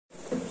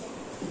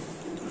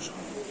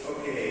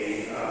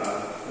Okay,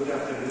 good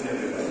afternoon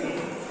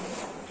everybody.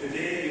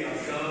 Today we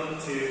are going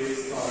to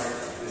start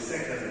the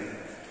second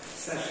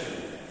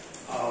session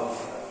of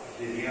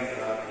the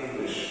Damietta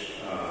English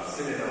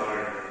seminar.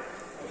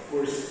 Of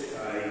course,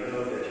 I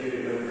know that you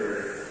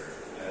remember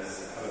as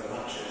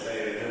much as I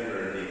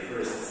remember the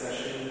first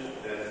session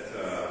that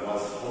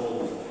was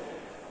held,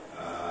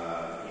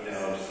 how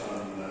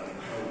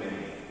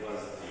many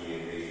was the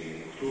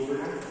October?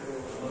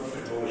 A month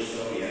ago or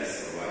so,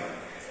 yes, all right.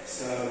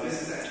 So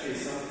this is actually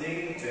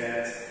something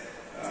that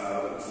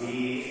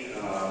we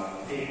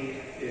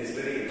think is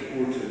very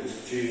important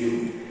to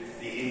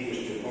the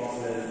English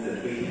department,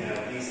 that we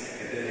have these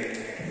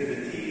academic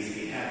activities,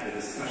 we have the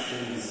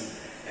discussions,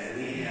 and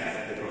we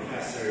have the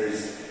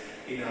professors,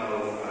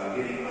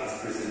 giving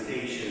us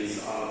presentations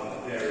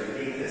of their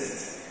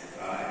latest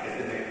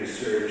academic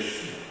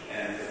research.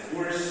 And of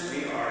course,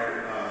 we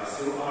are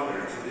so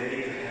honored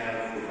today to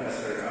have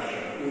Professor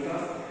Ashraf,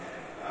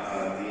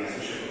 the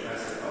Associate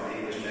Professor of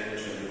English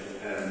Language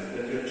and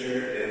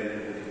Literature in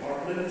the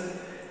department,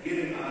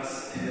 giving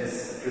us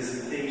his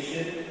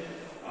presentation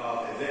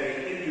of a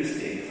very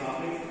interesting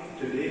topic.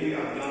 Today we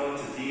are going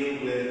to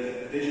deal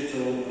with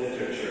digital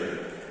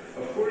literature.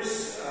 Of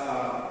course,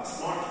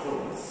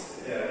 smartphones,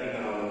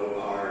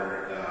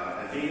 are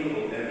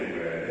available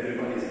everywhere.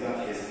 Everybody's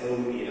got his own,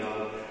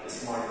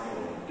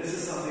 smartphone. This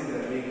is something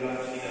that we got,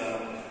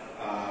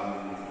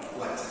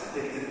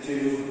 addicted to.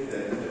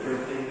 The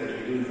first thing that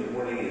we do in the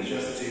morning is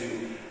just to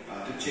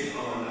check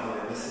on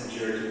our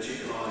messenger, to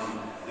check on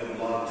the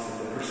blogs and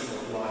the personal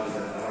blogs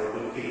and our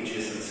web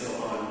pages and so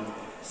on.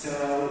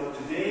 So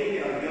today we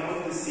are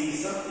going to see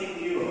something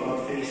new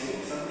about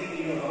Facebook, something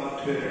new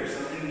about Twitter,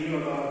 something new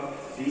about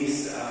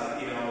these,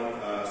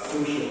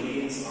 social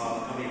means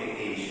of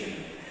communication.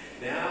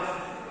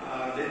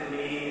 Now, let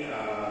me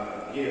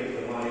give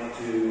the mic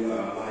to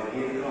my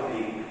dear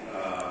colleague,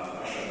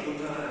 Ashraf,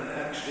 and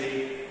actually,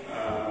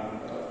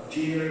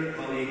 dear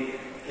colleague,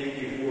 thank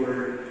you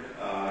for,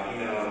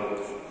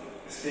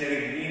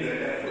 sparing me the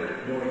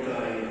effort, more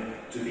time,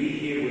 to be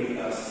here with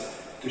us,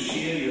 to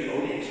share your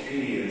own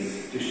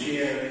experience, to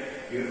share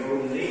your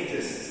own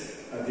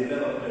latest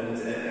development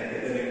and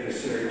academic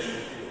research.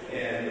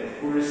 And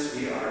of course,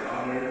 we are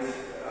honored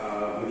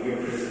with your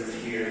presence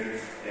here.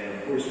 And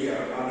of course, we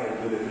are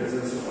honored with the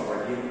presence of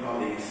our dear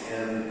colleagues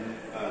in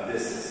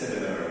this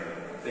seminar.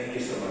 Thank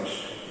you so much.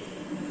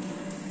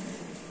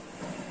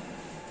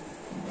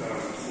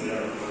 بسم الله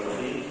الرحمن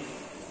الرحيم.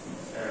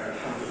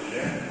 الحمد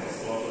لله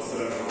والصلاة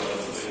والسلام على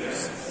رسول الله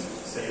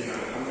سيدنا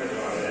محمد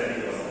وعلى آله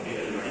وصحبه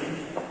أجمعين.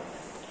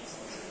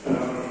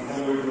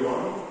 Hello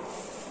everyone.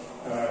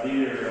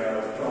 Dear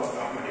Prof.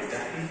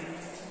 Al-Kahky,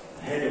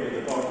 Head of the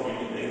Department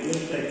of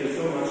English, thank you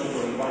so much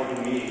for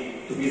inviting me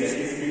to be the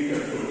guest speaker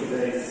for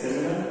today's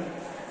seminar.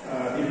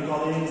 Dear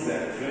colleagues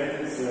and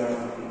friends,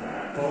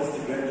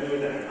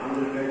 postgraduate and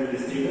undergraduate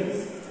students,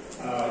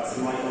 it's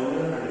my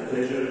honor and a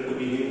pleasure to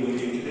be here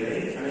with you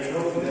today, and I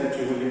hope that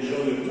you will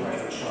enjoy your time,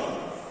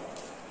 inshallah.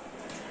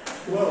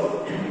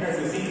 Well, as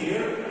you see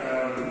here,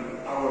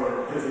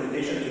 our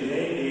presentation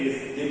today is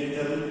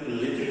digital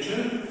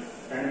literature,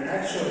 and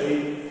actually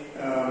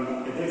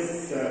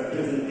this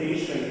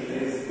presentation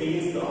is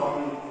based on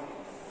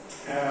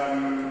a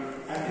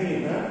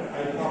paper I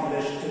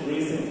published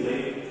recently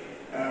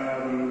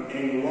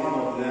in one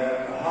of the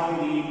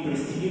highly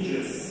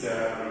prestigious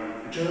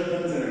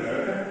journals in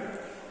America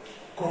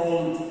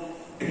called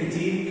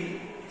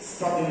Critique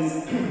Studies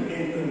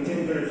in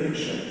Contemporary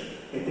Fiction.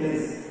 It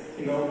is,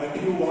 a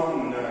Q1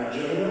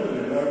 journal in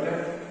America.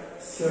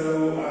 So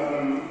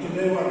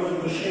today we are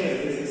going to share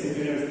this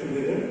experience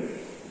together.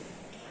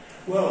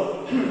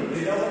 Well,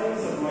 the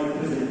elements of my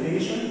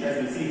presentation, as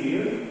you see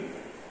here,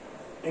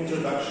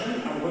 introduction.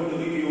 I'm going to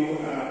give you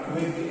a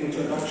quick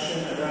introduction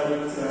about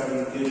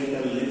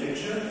digital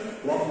literature,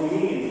 what we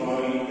mean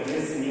by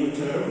this new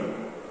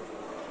term.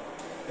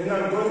 Then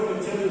I'm going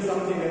to tell you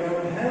something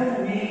about how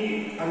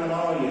we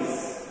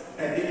analyze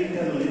a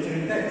digital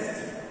literary text.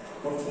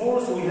 Of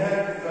course, we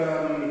have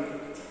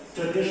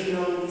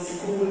traditional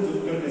schools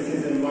of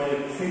criticism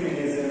like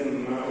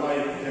feminism,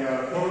 like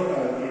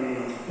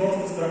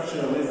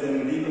post-structuralism,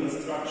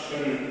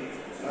 deconstruction,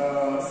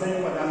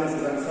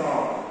 self-analysis, and so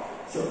on.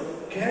 So,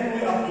 can we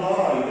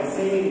apply the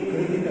same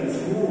critical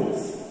schools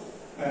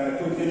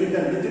to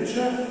digital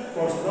literature? Of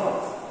course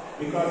not,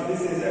 because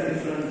this is a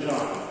different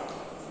genre.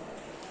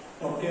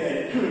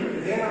 Okay,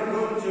 then I'm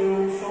going to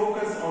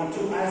focus on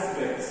two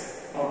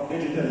aspects of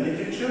digital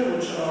literature,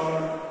 which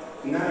are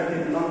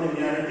narrative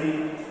nonlinearity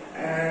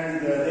and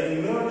the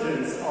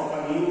emergence of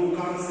a new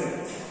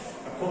concept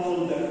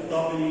called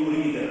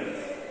W-reader,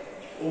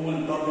 or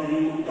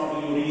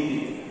W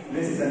reading.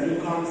 This is a new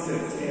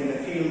concept in the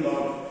field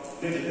of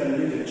digital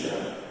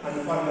literature,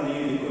 and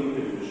finally the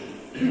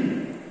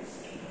conclusion.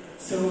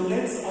 So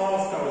let's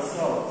ask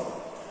ourselves,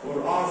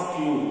 or ask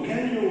you,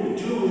 can you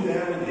do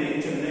without the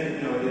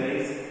internet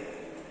nowadays?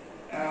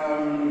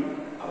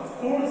 Of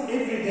course,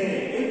 every day,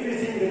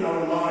 everything in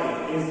our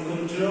life is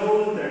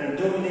controlled and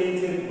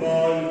dominated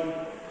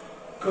by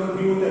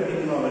computer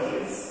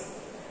technologies.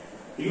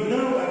 You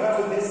know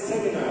about this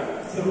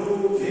seminar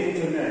through the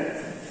internet,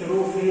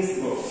 through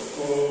Facebook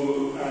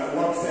or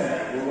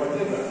WhatsApp or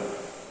whatever.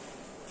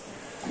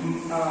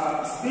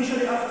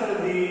 Especially after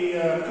the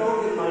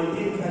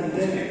COVID-19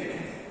 pandemic,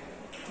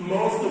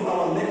 most of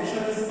our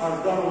lectures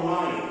are done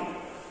online.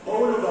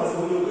 All of us,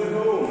 when we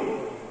go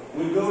home,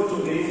 we go to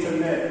the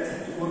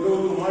internet, we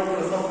go to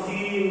Microsoft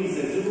Teams,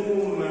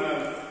 Zoom,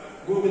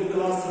 Google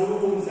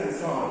Classrooms, and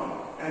so on.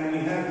 And we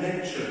have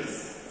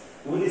lectures.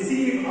 We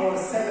receive our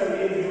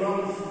salary every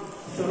month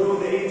through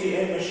the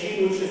ATM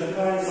machine, which is a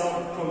kind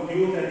of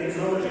computer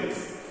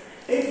technologies.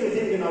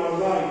 Everything in our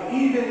life,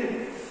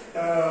 even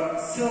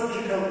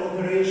surgical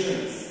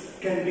operations,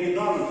 can be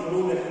done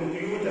through the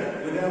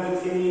computer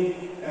without any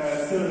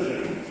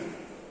surgery.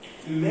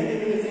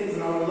 Many things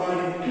in our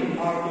life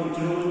are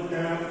controlled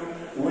now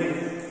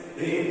with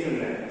the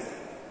internet.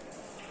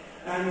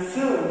 And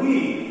so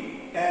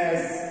we,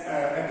 as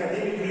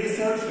academic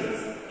researchers,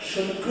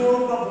 should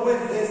cope up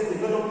with this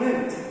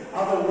development.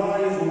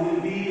 Otherwise, we will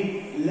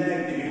be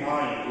lagged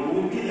behind. We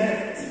will be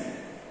left.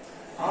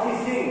 I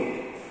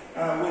think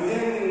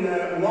within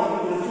 1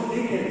 or 2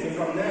 decades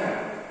from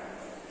now,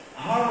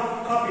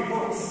 hard cover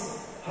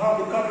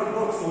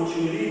books which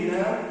we read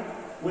now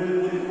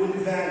will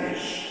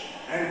vanish.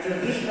 And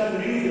traditional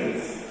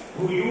readers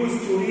who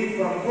used to read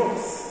from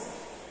books,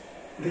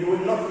 they will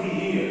not be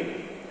here.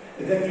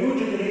 The new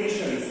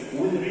generations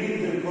will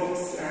read their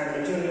books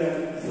and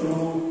material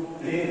through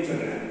the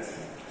internet.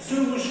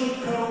 So we should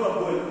cope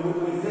up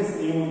with this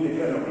new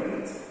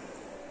development.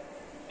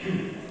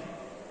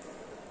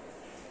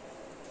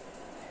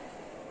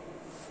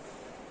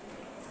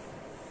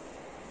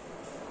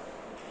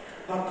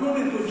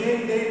 According to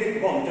J.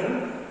 David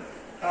Bonner,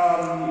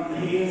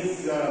 he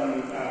is a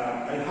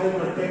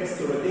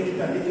hypertext or a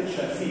digital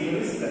literature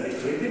theorist and a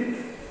critic.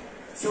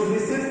 So he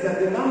says that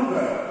the number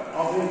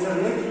of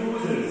internet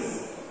users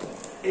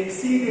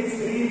exceeded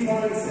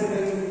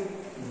 3.7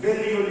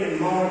 billion in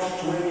March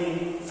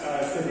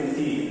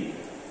 2017.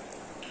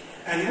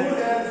 And more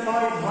than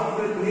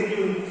 500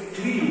 million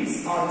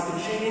tweets are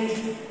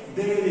exchanged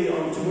daily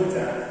on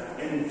Twitter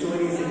in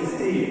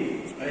 2016.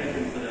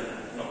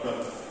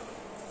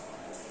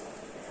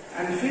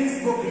 And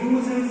Facebook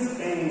users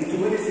in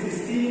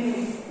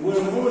 2016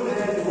 were more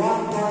than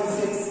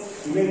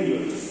 1.6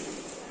 million.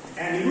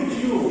 And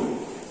YouTube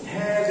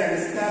had an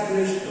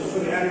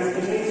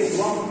estimated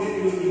 1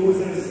 billion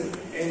users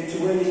in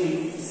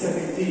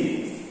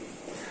 2017.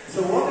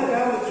 So what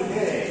about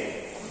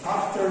today,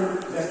 after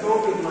the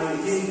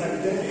COVID-19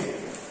 pandemic?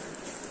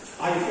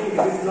 I think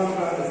this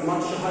number is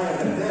much higher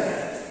than that.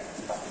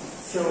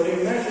 So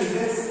imagine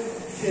this,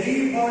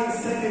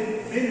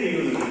 3.7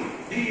 billion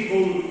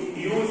people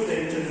used the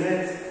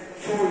internet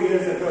 4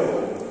 years ago.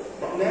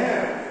 But now,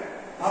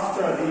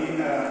 after the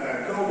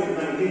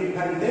COVID-19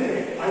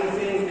 pandemic, I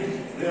think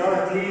there are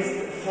at least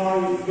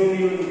 5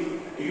 billion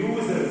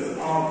users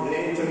of the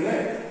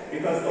internet.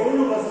 Because all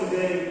of us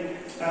today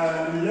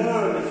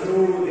learn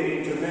through the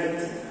internet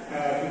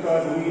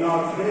because we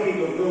are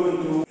afraid of going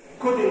to,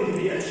 couldn't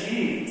be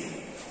achieved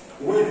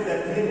with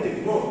the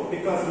printed book.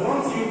 Because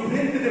once you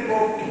printed the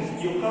book,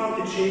 you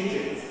can't change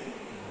it.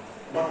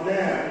 But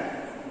now,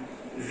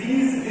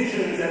 these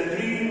visions and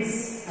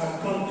dreams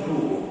have come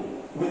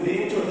true with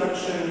the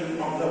introduction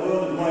of the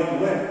World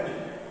Wide Web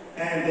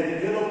and the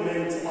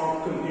development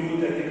of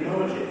computer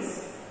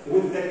technologies.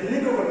 With the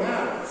click of a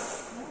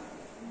mouse,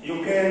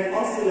 you can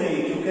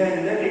oscillate, you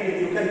can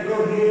navigate, you can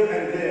go here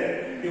and there.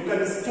 You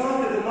can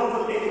start the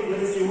novel any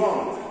place you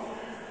want.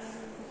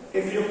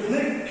 If you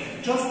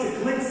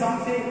just click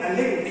something, a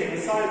link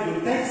inside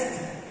your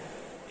text,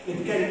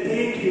 it can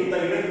take you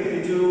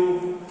directly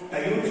to a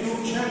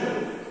YouTube channel,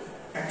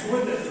 a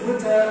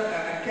Twitter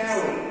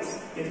account.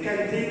 It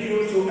can take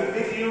you to a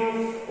video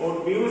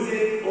or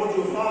music,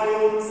 audio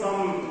file,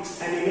 some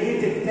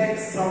animated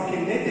text, some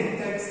kinetic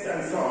text,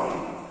 and so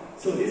on.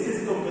 So this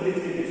is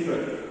completely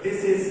different.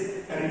 This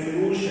is a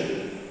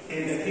revolution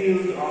in the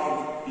field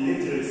of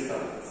literary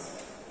studies.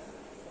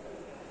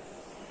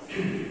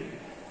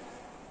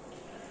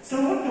 So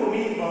what do we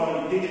mean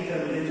by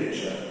digital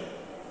literature?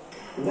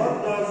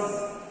 What does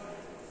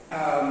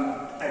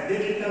a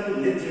digital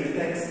literary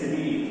text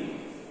mean?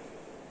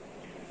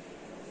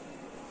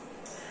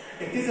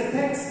 It is a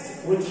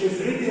text which is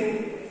written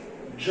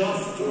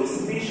just or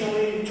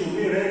especially to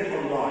be read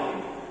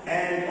online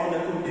and on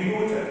a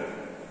computer.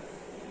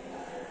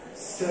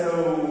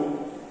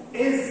 So,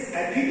 is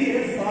a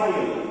PDF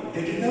file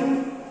digital?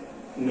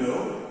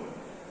 No.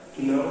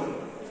 No.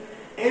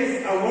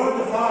 Is a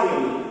Word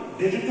file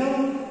digital?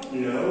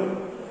 No.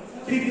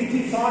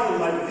 PPT file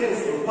like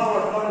this or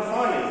PowerPoint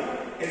file,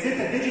 is it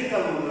a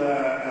digital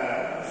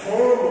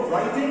form of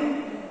writing?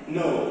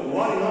 No.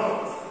 Why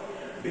not?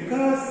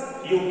 Because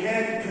you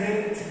can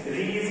print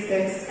these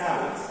texts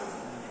out.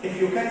 If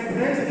you can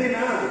print them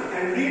out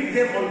and read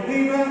them on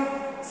paper,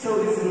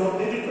 so this is not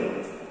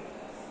digital.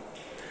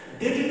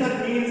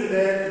 Digital means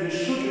that we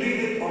should read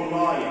it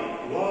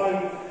online.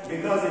 Why?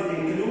 Because it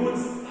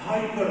includes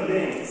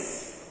hyperlinks.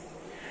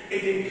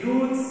 It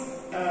includes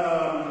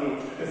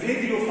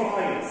video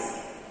files.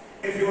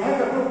 If you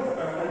have a book,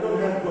 I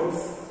don't have books.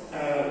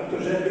 Dr.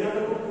 Jad, do you have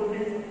a book with me?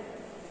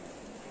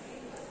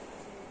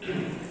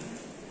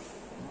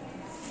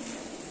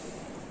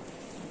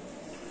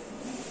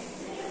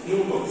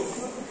 No books.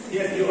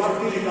 Yes, you are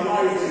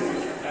digitalizing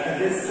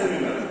this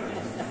seminar.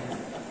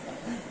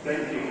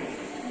 Thank you.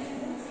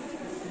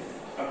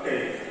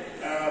 Okay.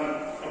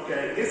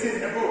 Okay. This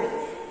is a book.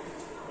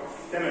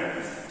 تمام.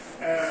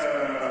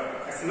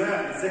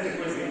 أسماء بتذاكر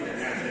كويس جدا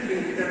يعني شايفين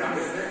الكتاب عامل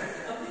ازاي؟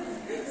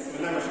 بسم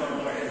الله ما شاء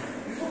الله يعني.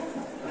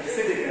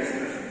 أحسدك يا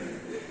أسماء.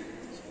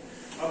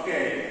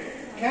 Okay.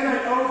 Can I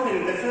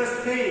open the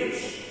first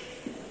page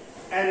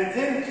and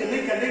then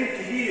click a link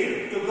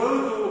here to go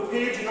to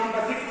page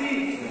number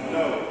 50?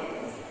 No.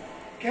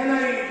 Can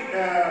I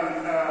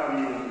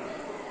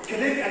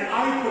click an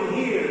icon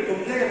here to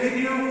play a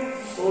video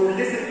or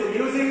listen to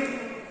music?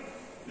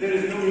 There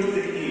is no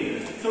music here.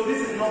 So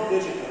this is not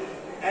digital.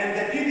 And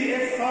the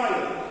PDF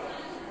file,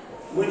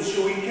 which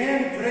we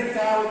can print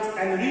out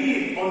and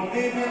read on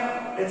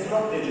paper, it's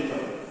not digital.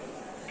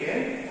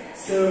 Okay?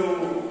 So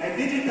a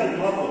digital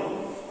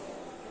novel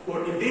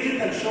or a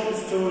digital short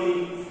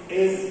story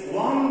is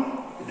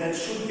one that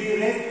should be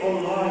read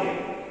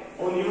online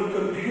on your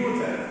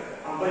computer.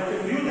 And by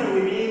computer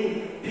we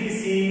mean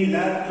PC,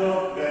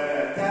 laptop,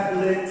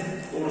 tablet,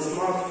 or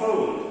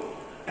smartphone.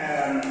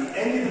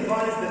 Any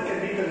device that can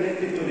be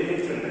connected to the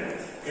internet.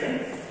 Okay?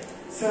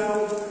 So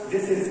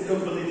this is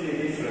completely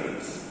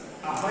different.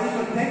 A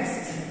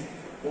hypertext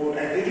or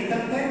a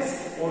digital text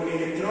or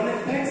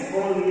electronic text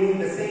all mean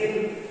the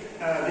same.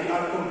 They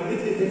are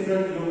completely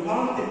different. You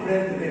can't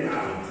print them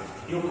out.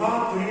 You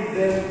can't read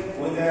them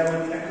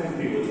without a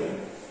computer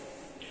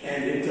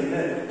and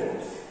internet, of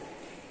course.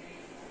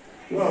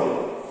 Well,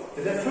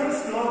 the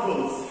first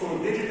novels for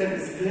digital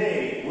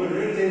display were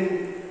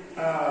written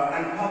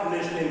and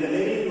published in the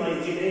late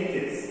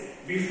 1980s.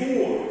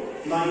 Before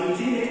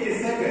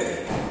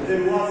 1987,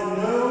 there was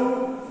no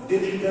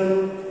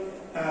digital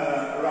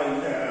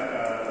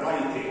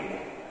writing.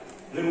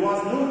 There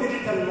was no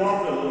digital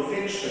novel or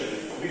fiction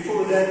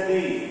before that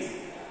date.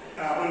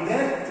 On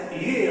that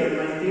year,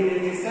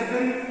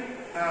 1987,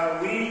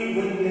 we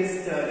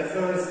witnessed the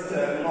first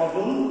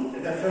novel,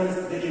 the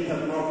first digital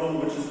novel,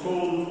 which is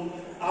called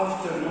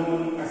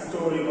Afternoon, a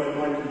Story by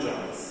Michael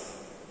Joyce.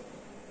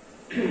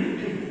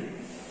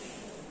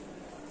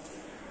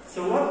 So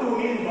what do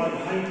we mean by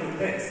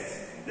hypertext?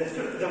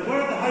 The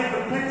word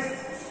hypertext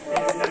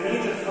is a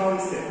major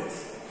concept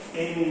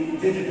in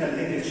digital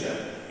literature.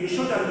 You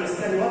should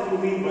understand what we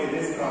mean by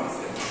this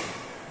concept.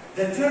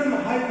 The term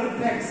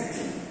hypertext,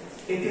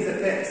 it is a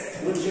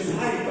text which is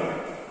hyper.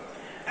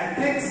 A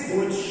text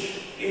which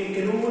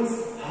includes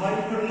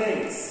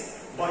hyperlinks.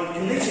 By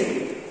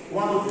clicking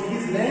one of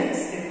these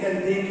links, it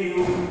can take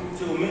you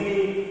to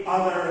many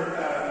other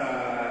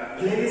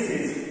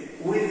places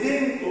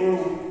within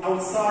or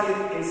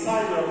outside,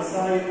 inside or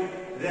outside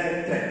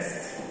that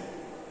text.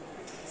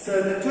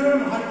 So the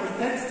term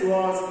hypertext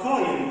was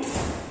coined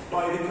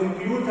by the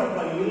computer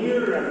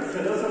pioneer and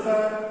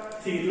philosopher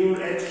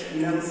Theodore H.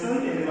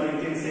 Nelson in the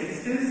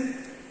 1960s.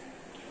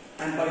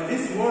 And by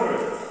this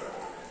word,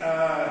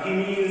 he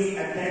means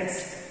a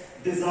text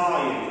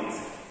designed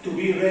to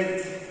be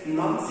read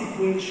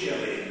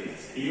non-sequentially.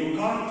 You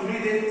can't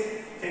read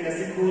it in a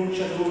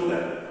sequential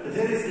order.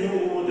 There is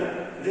no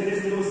order. There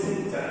is no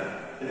center.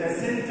 The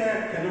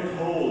center cannot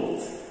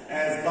hold,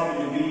 as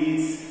W.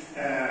 Beats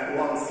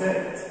once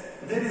said.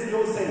 There is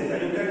no center.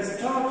 You can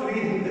start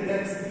reading the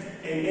text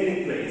in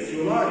any place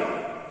you like.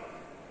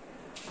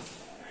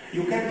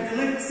 You can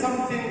click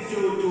something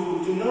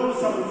to know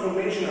some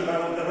information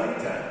about the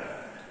writer,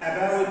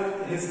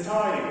 about his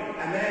time,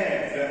 a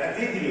map, a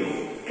video,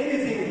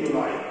 anything you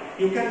like.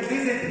 You can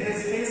visit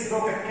his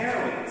Facebook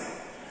account.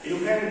 You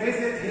can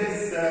visit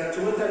his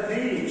Twitter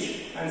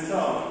page, and so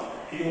on.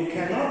 You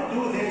cannot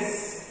do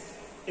this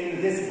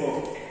in this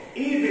book.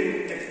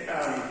 Even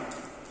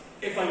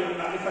if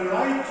I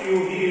write to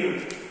you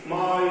here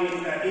my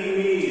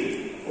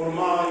email or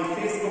my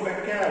Facebook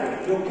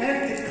account, you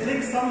can't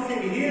click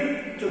something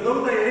here to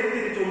go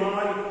directly to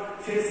my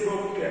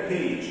Facebook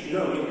page.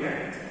 No, you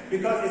can't.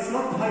 Because it's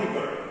not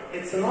hyper.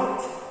 It's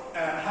not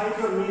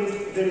hyper means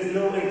there is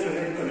no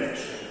internet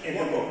connection in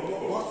the book.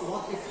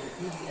 What if the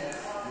PDF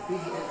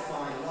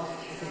file, what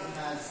if it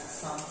has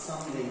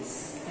some links?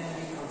 Can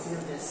we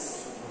consider this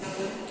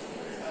digital?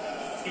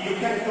 You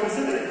can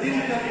consider it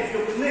digital if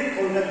you click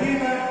on the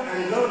paper and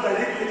go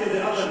directly to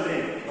the other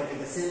link. But at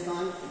the same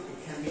time, it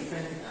can be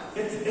printed out.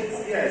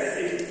 Yes,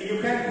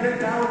 you can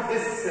print out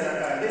this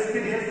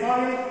PDF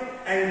file,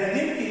 and the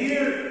link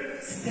here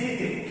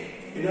static.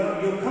 You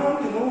know, you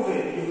can't move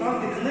it, you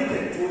can't click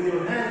it with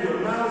your hand or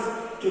mouse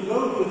to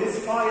go to this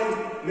file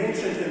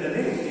mentioned in the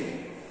link.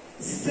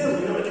 Still,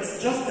 you know,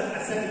 it's just a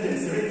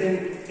sentence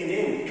written in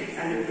ink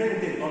and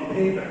printed on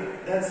paper.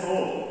 That's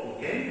all,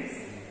 okay?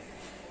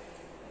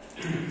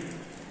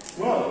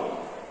 Well,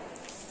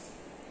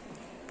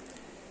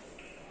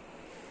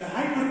 the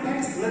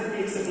hypertext, let me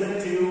explain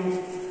to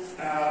you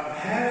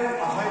how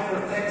a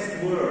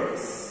hypertext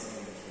works.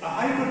 A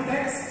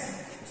hypertext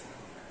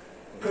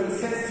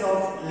consists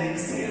of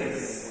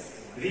lexias.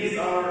 These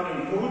are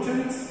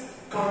important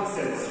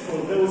concepts for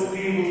those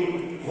people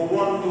who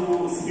want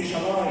to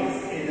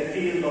specialize in the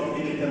field of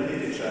digital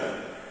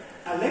literature.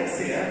 A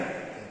lexia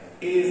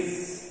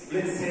is,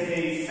 let's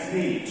say, a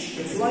page.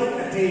 It's like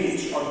a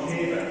page on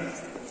paper.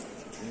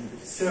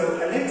 So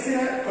a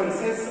lexia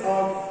consists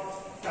of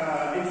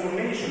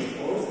information, of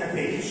course, a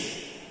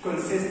page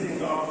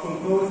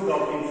composed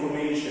of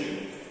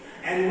information.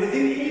 And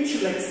within each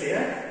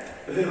lexia,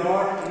 there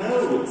are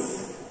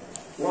nodes.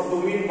 What do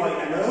we mean by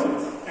a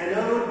node? A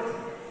node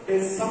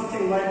is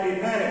something like a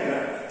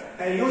paragraph,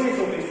 a unit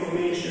of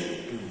information.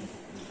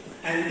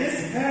 And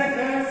this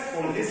paragraph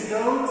or this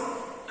node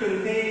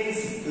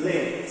contains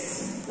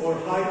links or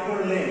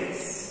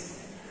hyperlinks.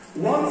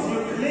 Once you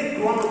click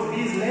one of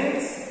these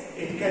links,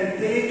 it can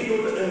take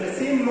you in the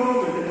same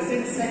moment, in the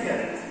same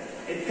second,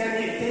 it can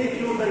take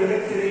you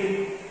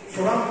directly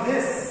from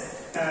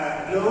this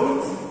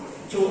node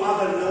to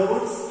other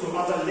nodes, to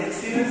other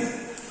lexias,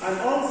 and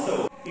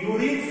also you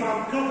read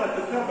from cover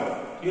to cover.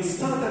 You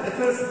start at the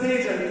first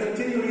page and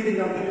continue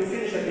reading until you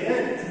finish at the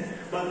end.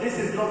 But this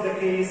is not the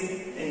case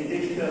in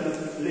digital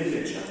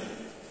literature.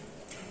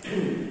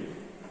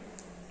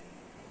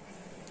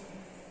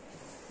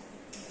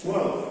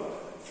 Well,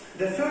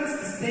 the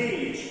first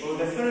stage or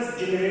the first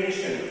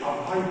generation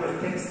of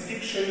hypertext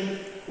fiction,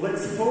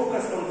 let's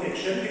focus on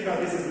fiction because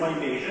this is my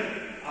major.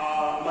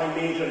 My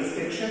major is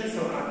fiction,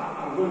 so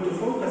I'm going to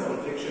focus on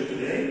fiction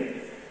today.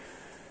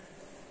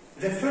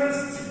 The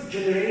first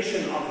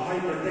generation of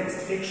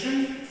hypertext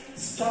fiction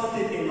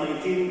started in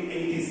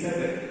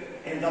 1987,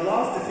 in the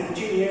last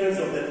 13 years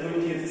of the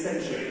 20th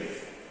century.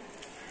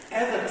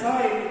 At the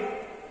time,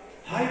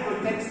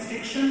 hypertext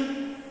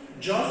fiction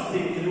just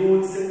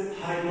includes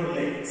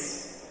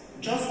hyperlinks.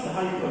 Just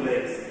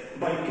hyperlinks.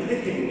 By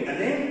clicking a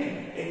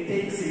link, it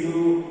takes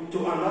you to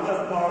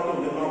another part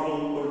of the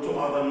novel or to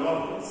other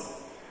novels.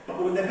 But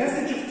with the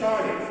passage of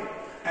time,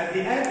 at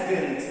the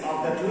advent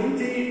of the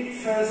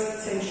 21st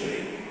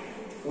century,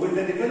 with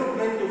the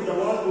development of the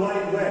World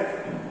Wide Web,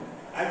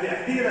 at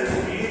the appearance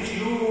of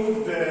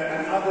YouTube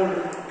and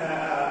other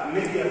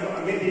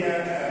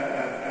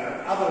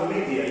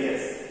media,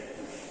 yes.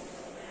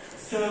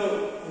 So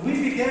we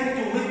began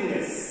to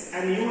witness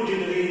a new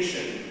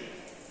generation,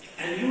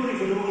 a new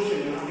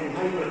revolution in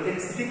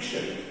hypertext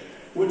fiction,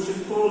 which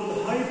is called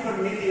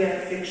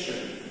hypermedia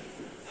fiction.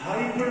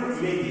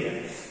 Hypermedia.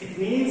 It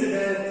means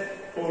that,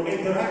 or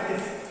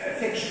interactive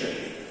fiction,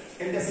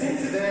 in the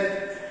sense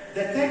that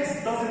the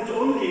text doesn't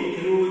only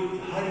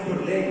include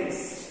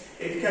hyperlinks.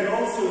 It can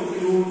also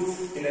include,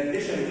 in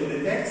addition to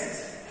the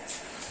text,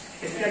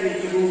 it can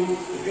include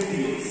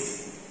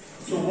videos.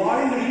 So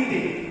while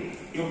reading,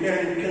 you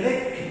can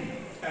click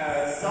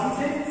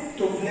something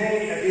to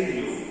play a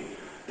video.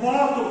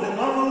 Part of the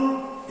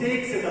novel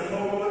takes the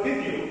form of a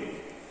video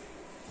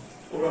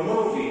or a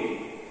movie.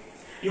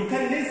 You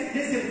can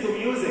listen to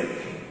music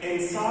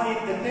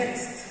inside the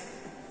text.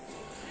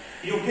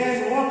 You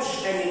can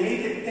watch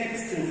animated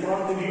text in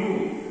front of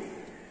you.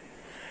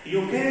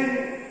 You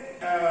can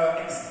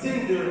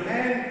extend your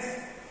hand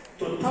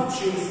to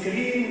touch your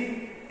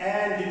screen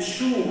and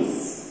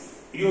choose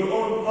your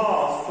own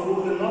path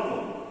through the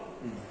novel.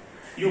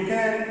 You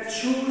can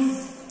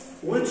choose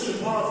which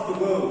path to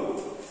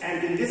go,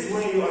 and in this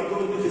way you are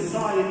going to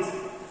decide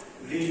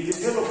the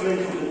development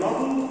of the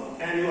novel,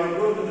 and you are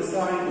going to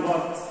decide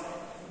what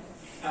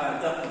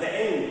the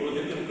end or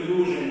the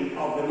conclusion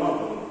of the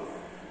novel.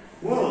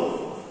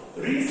 Well,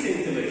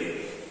 recently, a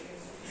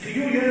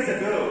few years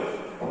ago,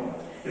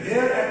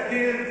 there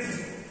appeared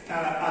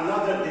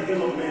another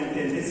development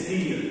in this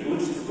field,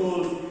 which is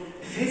called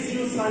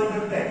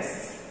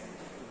physiocybertext.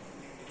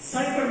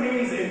 Cyber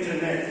means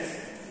internet,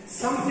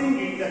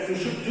 something that you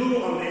should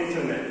do on the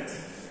internet.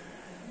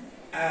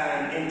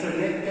 An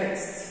internet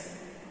text,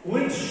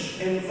 which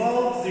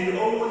involves your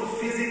own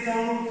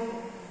physical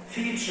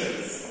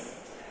features.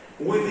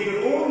 With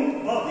your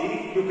own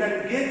body, you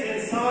can get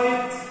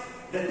inside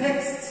the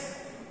text.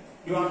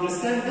 You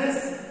understand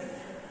this?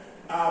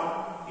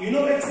 You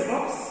know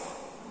Xbox?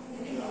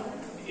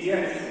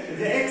 Yes,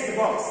 the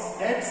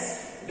Xbox,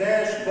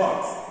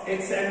 X-box.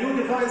 It's a new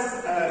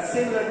device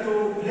similar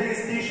to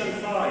PlayStation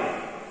 5,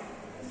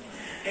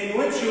 in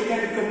which you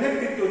can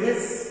connect it to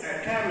this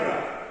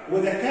camera.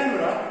 With a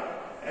camera,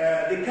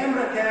 the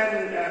camera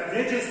can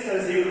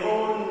register your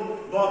own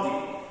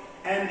body,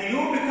 and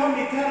you become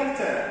a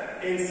character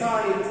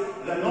inside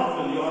the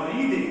novel you are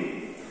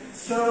reading.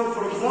 So,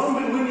 for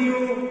example, when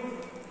you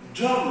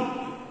jump,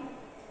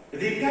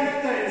 the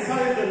character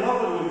inside the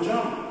novel will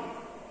jump.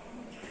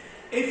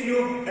 If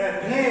you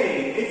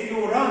play, if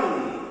you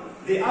run,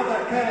 the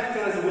other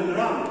characters will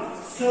run.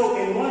 So,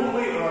 in one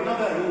way or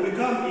another, you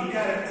become a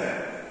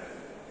character.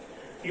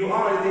 You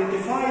are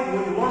identified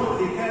with one of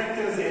the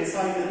characters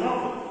inside the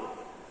novel.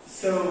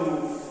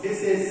 So,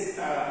 this is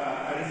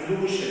a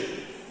revolution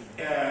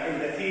in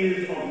the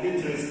field of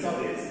literary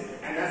studies.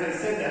 And as I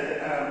said,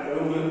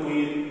 when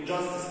we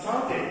just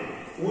started,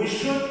 we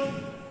should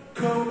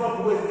cope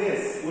up with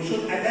this. We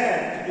should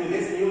adapt to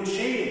this new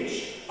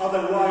change.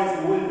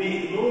 Otherwise, we will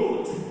be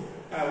ignored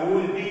we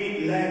will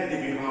be lagged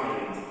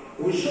behind.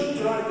 We should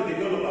try to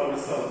develop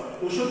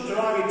ourselves. We should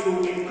try to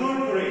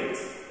incorporate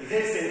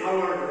this in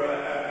our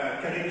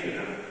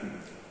curriculum.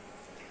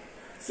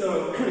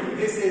 So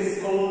this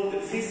is called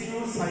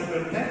visuous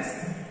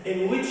hypertext,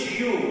 in which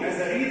you, as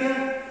a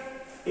reader,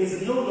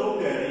 is no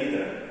longer a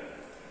reader.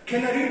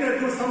 Can a reader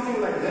do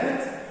something like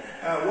that?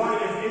 Why,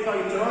 if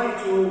I try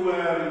to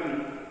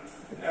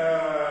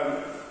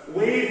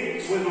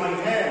wave with my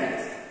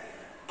hand,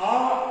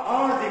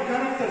 are the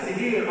characters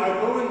here are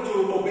going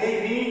to obey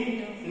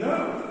me?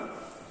 No,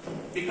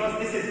 because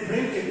this is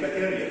printed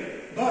material.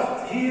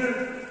 But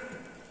here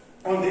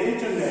on the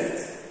internet,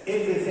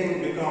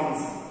 everything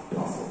becomes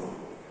possible.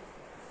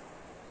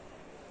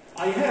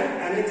 I have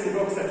an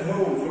Xbox at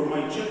home for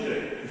my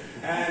children,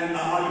 and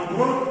I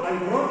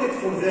brought it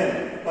for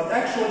them, but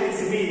actually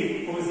it's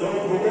me who is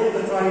all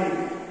the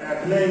time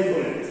playing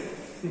for it.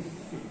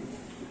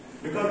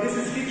 Because this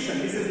is fiction,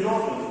 this is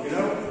novel, you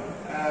know?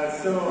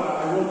 So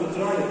I want to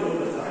try it all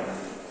the time.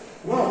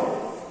 Well,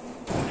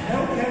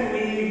 how can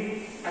we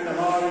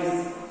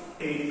analyze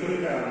a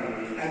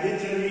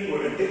literary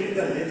or a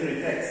digital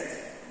literary text?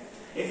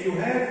 If you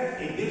have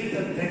a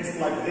digital text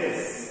like this,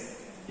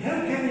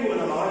 how can you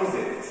analyze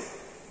it?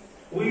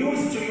 We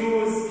used to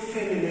use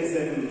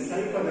feminism,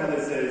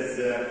 psychoanalysis,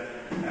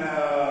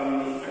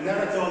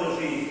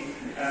 narratology,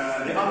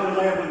 the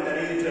unreliable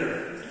narrator,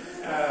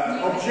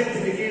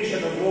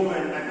 objectification of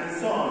women, and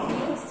so on.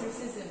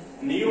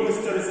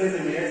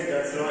 Neo-historicism, yes,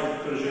 that's right,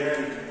 Dr.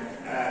 Jean,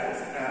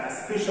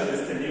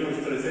 specialist in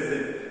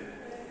neo-historicism.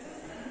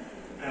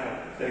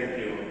 Thank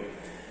you.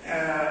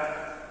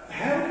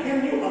 How can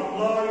you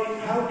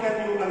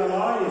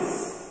analyze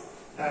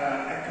a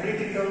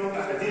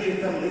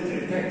digital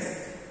literary text?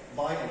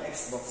 Buy an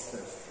Xbox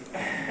first.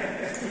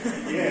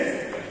 Yes,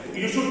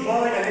 you should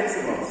buy an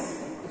Xbox.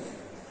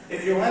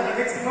 If you have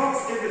an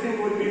Xbox,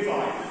 everything will be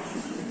fine.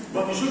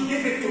 But you should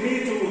give it to me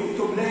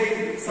to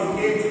play some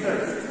games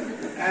first,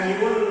 and you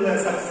will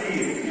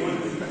succeed. You will.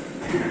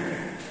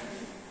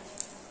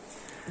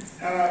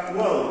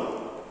 Well,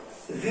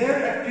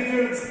 there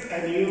appeared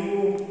a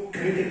new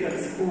critical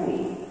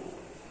school,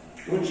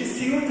 which is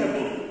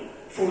suitable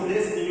for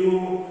this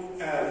new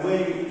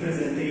way of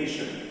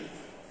presentation.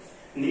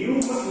 New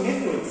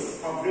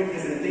methods of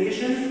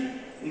representation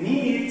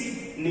need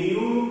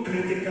new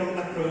critical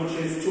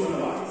approaches to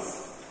analyze.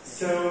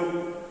 So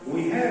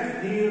we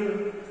have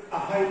here a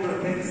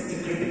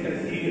hypertext critical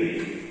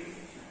theory.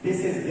 This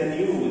is the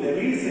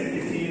recent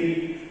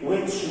theory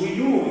which we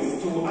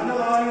use to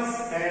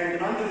analyze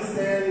and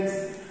understand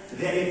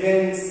the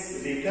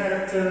events, the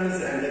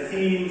characters, and the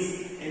themes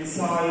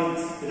inside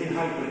the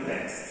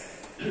hypertext.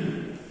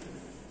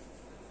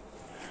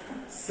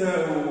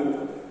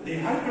 So the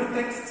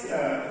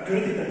hypertext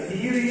critical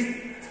theory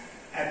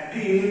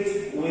appeared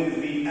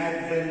with the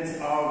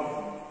advent of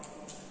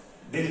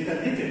digital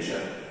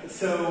literature.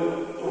 So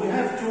we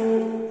have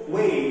two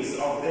waves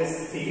of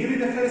this theory.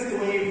 The first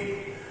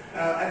wave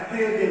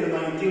appeared in the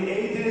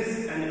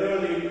 1980s and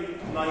early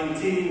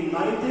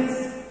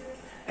 1990s,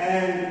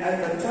 and at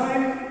the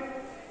time,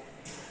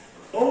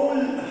 all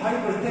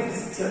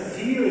hypertext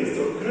theorists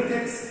or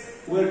critics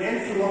were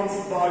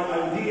influenced by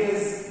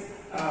ideas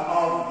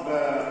of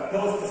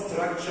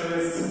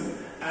post-structuralists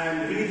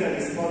and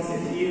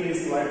reader-responsive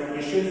theories like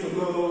Michel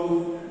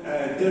Foucault,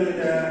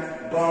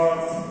 Derrida,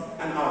 Barthes,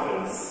 and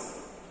others.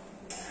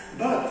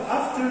 But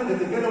after the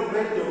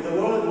development of the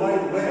World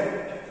Wide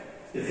Web,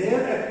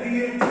 there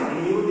appeared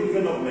new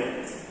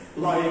developments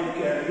like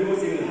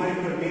using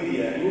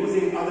hypermedia,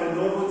 using other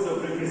modes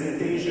of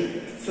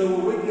representation. So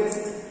we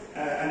witnessed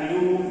a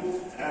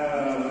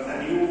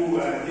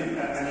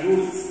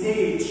new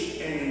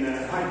stage in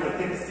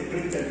hypertext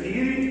critical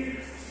theory.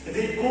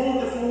 They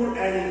called for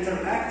an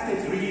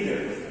interactive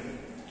reader,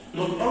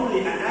 not only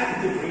an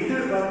active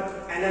reader,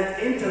 but an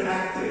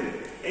interactive,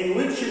 in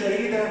which the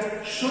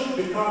reader should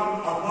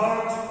become a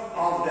part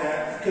of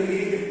the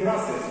creative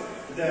process.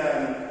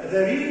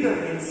 The reader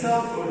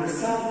himself or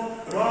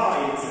herself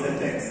writes the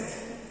text.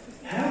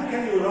 How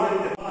can you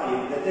write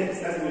the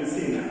text, as we'll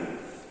see now?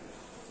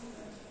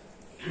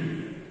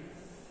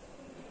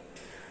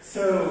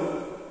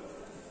 So,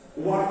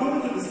 we're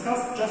going to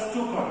discuss just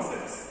two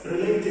concepts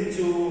related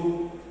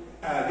to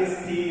this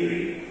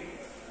theory.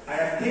 I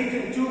have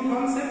taken two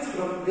concepts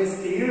from this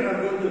theory,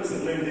 I'm going to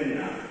explain them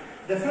now.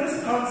 The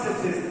first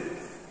concept is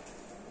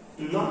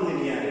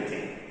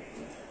non-linearity.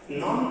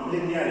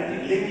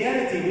 Non-linearity.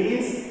 Linearity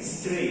means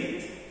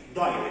straight,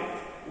 direct.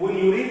 When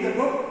you read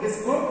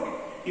this book,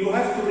 you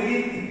have to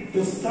read,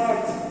 to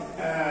start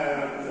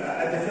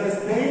at the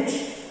first page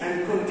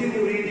and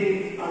continue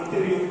reading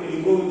until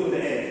you go to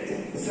the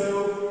end.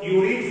 So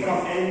you read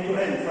from end to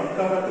end, from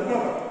cover to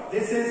cover.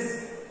 This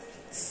is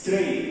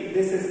straight,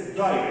 this is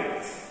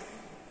direct.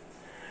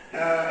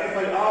 If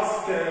I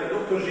ask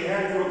Dr.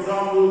 Jihan, for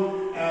example,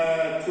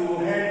 to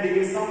hand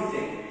me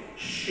something,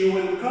 she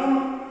will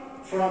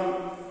come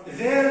from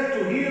there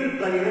to here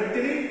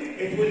directly.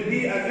 It will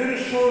be a very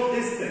short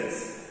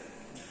distance.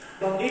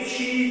 But if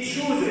she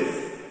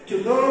chooses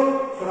to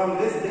go from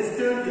this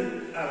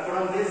distance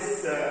from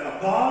this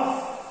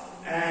path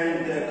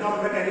and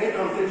come back again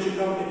until she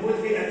comes. It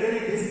will be a very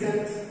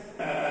distant,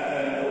 a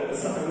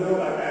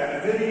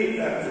very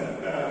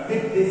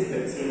big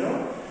distance, you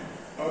know.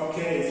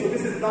 Okay, so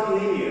this is done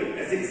linear,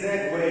 a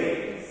zigzag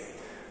way.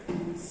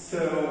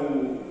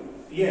 So,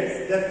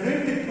 yes, the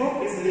printed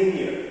book is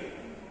linear.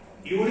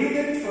 You read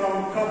it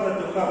from cover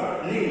to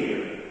cover,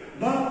 linear.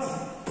 But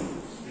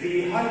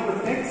the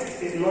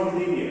hypertext is not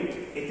linear.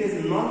 It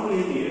is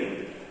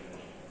non-linear.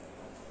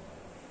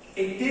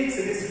 It takes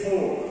this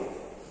form.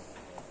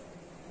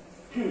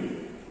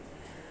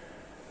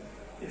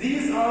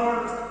 These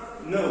are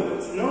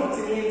notes. Notes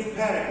means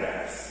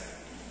paragraphs.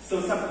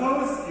 So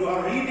suppose you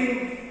are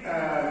reading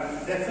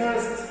the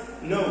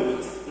first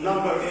note,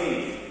 number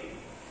 8.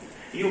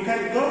 You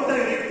can go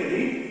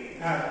directly.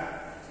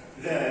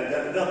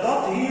 The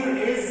dot here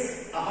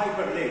is a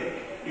hyperlink.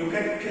 You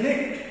can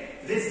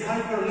click this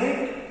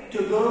hyperlink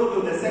to go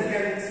to the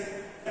second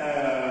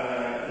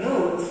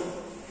note,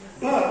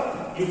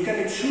 but you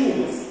can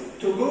choose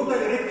to go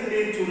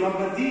directly to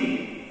number D.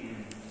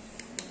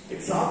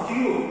 It's up to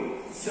you.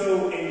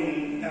 So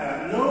in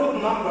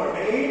node number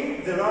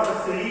A, there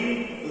are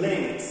 3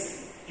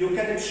 links. You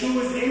can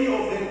choose any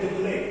of them to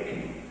click.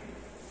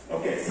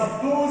 Okay,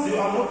 suppose you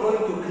are not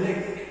going to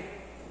click,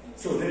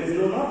 so there is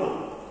no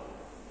novel.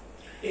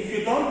 If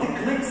you don't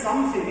click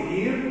something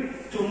here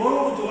to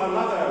move to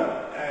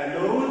another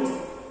node,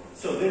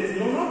 so there is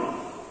no novel.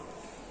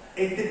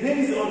 It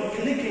depends on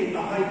clicking a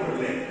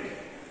hyperlink.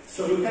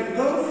 So you can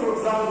go, for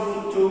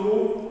example,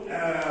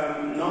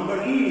 to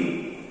number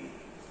E.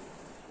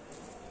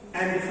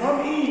 And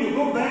from E, you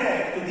go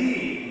back to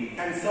D,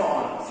 and so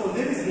on. So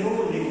there is no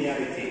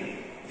linearity.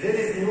 There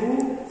is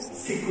no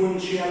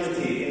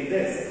sequentiality in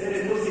this. There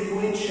is no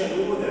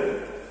sequential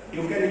order.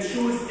 You can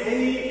choose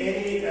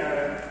any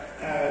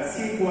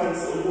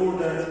sequence or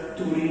order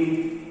to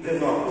read the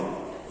novel.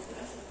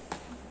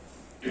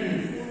 For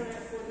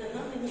the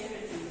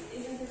non-linearity,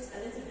 isn't it a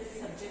little bit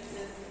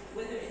subjective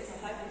whether it's a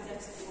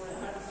hypertext or a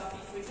hard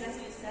copy? For example,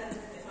 you said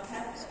if I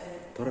have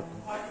a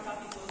hard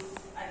copy book,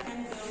 I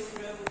can go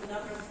through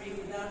number 3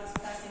 without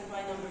passing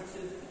by number 2.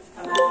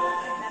 However,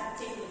 I have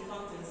table of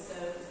contents, so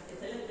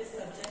it's a little bit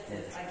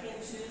subjective. I can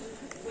choose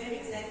where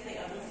exactly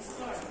I want to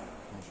start.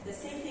 The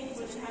same thing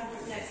for the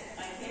hypertext.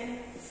 I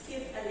can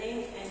skip a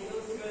link and go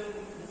through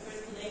the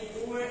first link,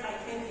 or I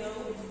can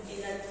go in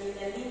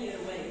a linear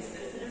way. So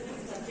it's a little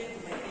bit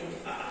subjective, I think.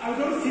 I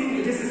don't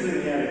think this is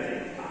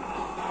linearity.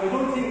 I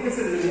don't think this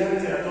is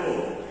linearity at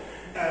all.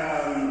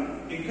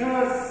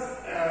 Because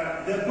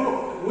the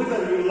book, whether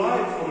you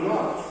like or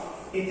not,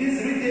 it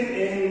is written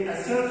in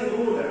a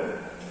certain order.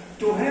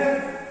 To have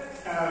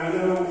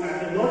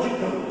a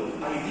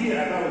logical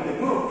idea about the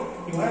book,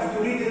 you have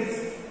to read it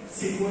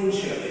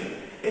sequentially.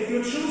 If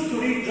you choose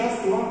to read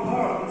just one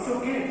part, it's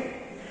okay.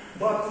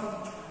 But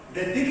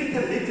the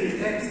digital literary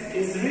text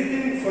is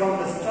written from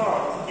the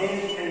start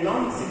in a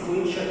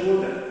non-sequential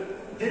order.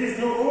 There is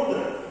no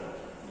order.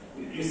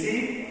 You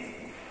see?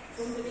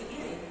 From the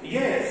beginning?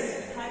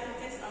 Yes.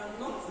 Hypertexts are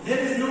not. There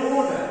is no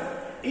order.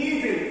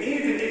 Even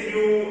if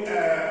you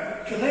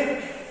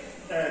click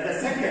the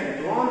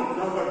second one,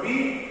 number B,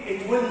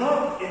 it will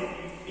not,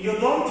 you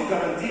don't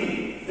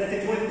guarantee that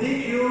it will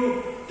take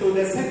you to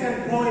the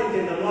second point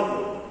in the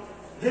novel.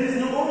 There is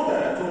no order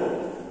at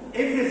all.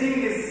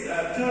 Everything is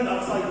turned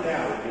upside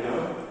down, you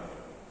know.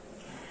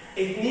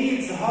 It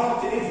needs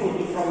hard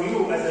effort from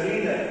you as a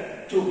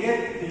reader to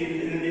get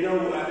the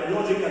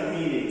logical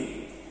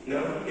meaning. You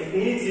know? It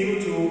needs you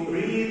to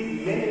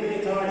read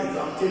many times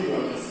until you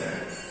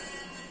understand.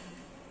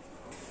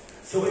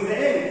 So in the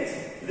end,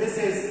 this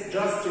is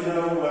just, a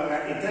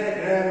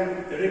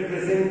diagram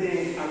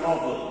representing a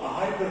novel, a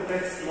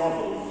hypertext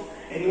novel,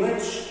 in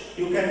which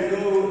you can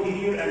go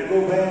here and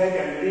go back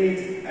and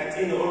read at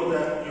any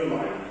order you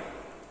like.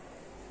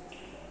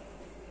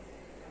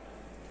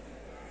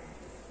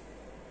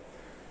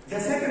 The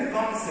second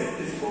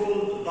concept is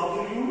called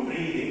W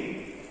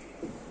reading.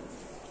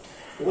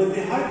 With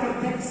the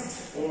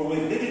hypertext or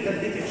with digital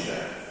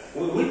literature,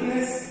 we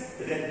witness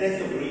the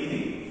death of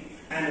reading,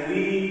 and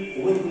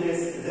we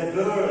witness the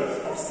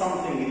birth of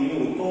something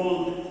new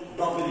called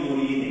W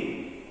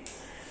reading.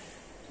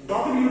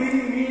 W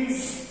reading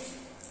means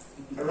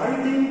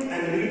writing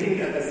and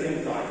reading at the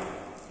same time.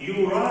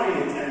 You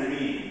write and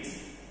read.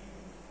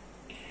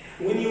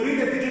 When you read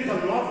a digital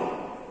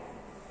novel,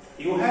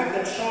 you have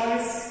the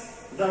choice.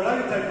 The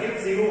writer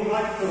gives you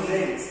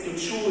hyperlinks to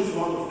choose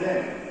one of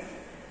them.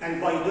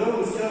 And by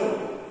doing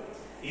so,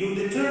 you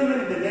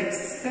determine the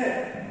next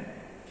step.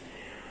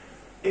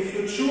 If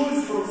you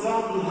choose, for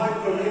example,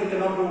 hyperlink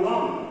number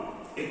 1,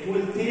 it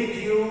will take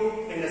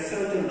you in a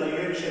certain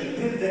direction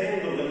till the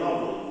end of the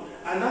novel.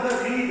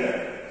 Another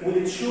reader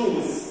will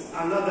choose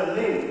another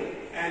link,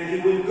 and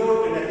he will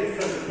go in a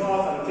different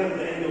path until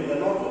the end of the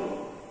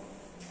novel.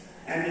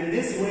 And in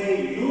this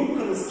way, you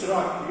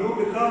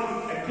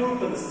become a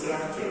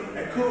co-constructor,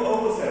 a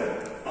co-author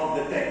of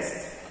the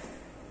text.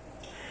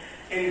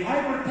 In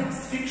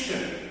hypertext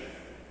fiction,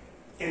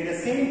 in the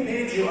same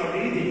page you are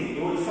reading,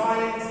 you will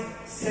find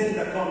send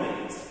a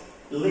comment.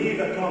 leave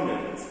a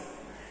comment.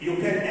 You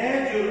can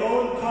add your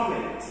own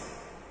comment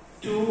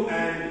to,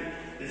 and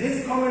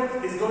this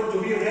comment is going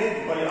to be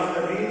read by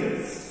other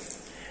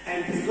readers.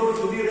 And it's going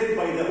to be read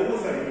by the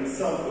author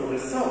himself or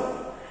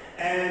herself.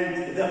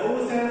 And the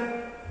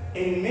author,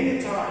 in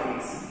many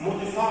times,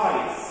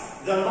 modifies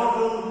the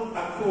novel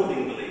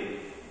accordingly.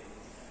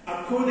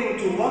 According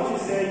to what you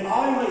say,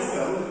 I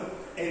myself,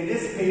 in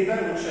this paper,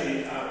 which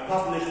I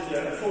published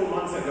 4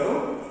 months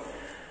ago,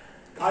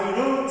 I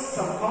wrote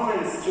some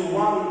comments to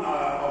one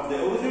of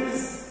the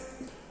authors,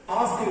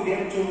 asking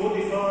them to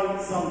modify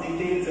some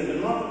details in the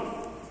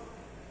novel.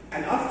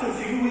 And after a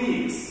few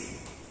weeks,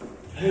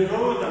 he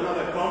wrote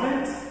another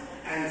comment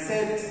and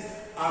said,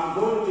 I'm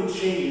going to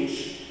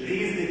change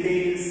these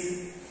details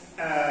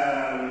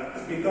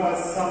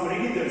because some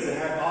readers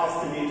have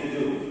asked me to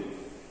do.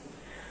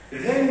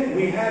 Then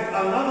we have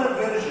another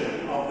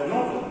version of the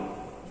novel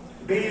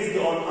based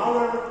on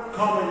our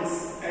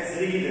comments as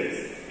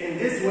readers. In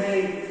this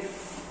way,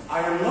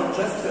 I am not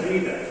just a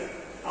reader.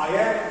 I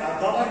am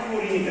a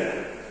W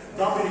reader.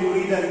 W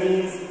reader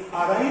means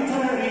a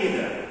writer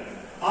reader.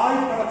 I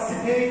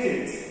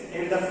participated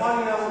in the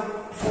final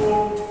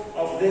form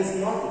of this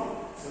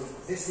novel. So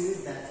this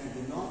means that you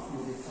do not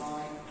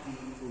modify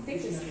the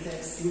original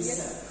text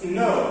yourself.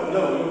 No,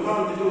 you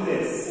can't do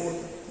this.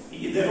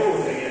 The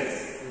author, yes.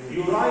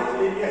 You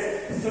write,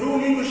 yes, through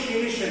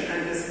negotiation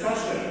and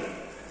discussion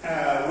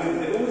with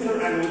the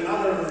author and with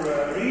other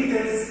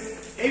readers.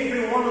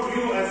 Every one of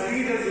you as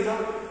readers,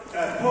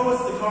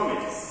 post the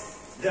comments.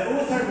 The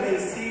author may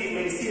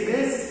see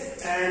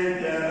this and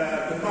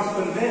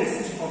become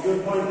convinced of your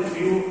point of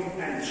view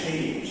and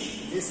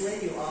change. This way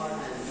you are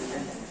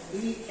an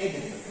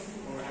e-editor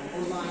or an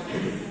online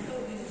editor.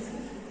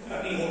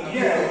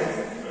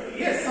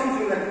 Yes,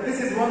 something like this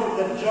is one of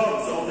the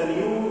jobs of the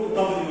new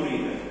W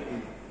reader.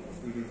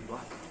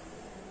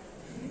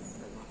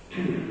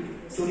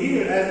 So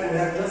here, as we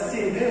have just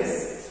seen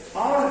this,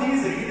 are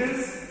these readers?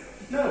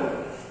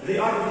 No, they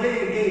are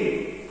playing a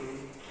game.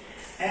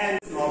 And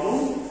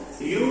novel,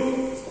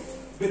 you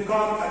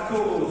become a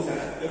co-author,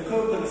 a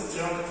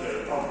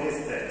co-constructor of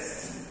this text.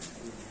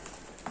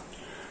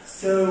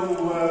 So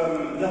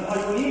the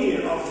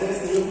pioneer of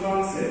this new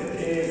concept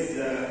is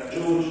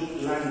George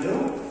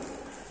Landau,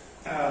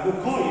 who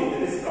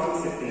coined this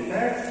concept, in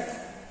fact.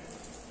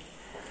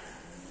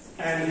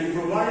 And he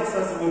provides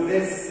us with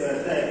this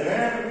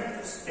diagram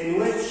in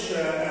which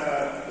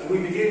we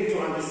begin to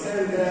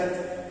understand that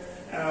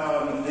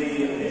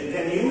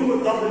the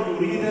new W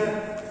reader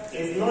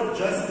is not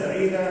just a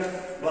reader,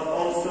 but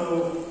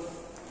also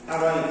a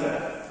writer.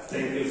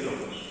 Thank you so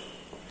much.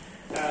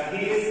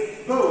 He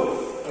is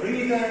both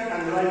reader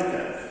and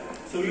writer.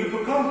 So you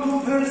become two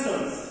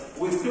persons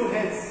with two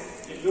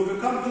heads. You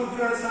become two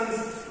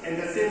persons in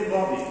the same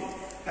body.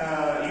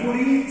 You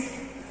read,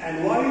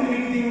 and while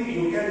reading,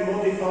 you can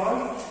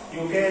modify,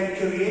 you can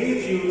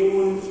create your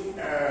own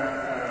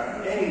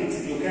end,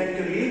 you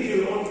can create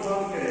your own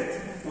content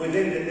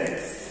within the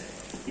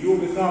text. You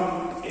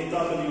become a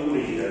W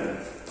reader.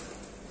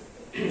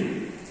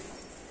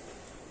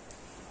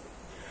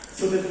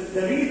 So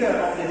the reader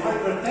of the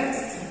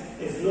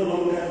hypertext is no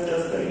longer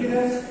just a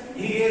reader.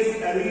 He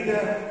is a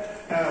reader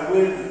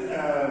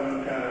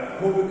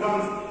who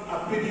becomes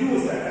a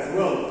producer as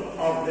well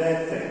of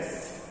that text.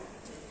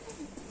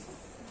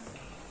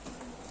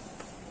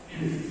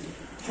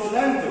 For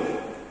Landau,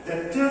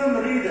 the term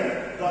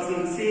reader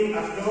doesn't seem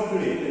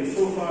appropriate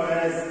insofar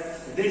as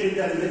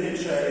digital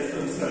literature is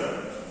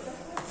concerned.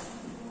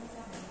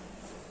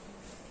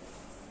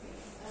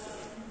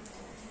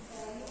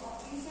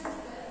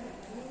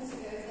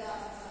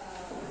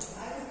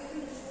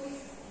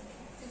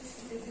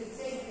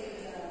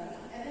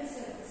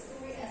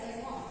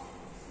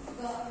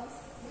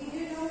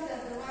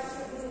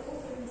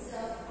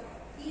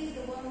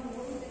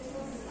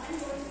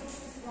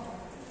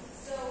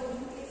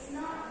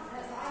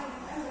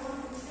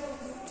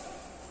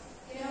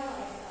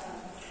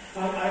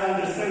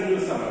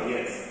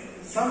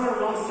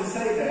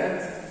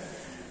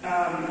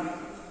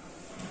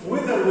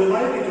 Whether we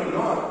like it or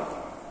not,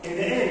 in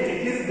the end,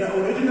 it is the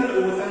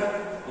original author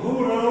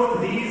who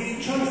wrote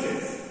these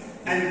choices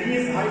and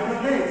these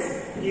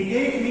hyperlinks. He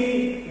gave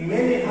me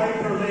many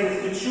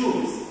hyperlinks to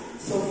choose.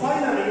 So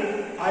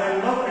finally, I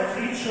am not a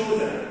free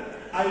chooser.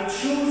 I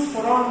choose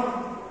from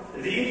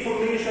the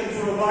information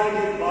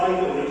provided by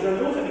the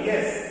original author.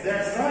 Yes,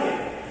 that's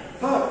right.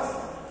 But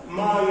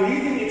my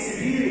reading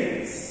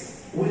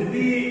experience will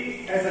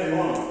be as I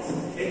want.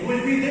 It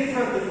will be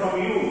different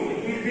from you.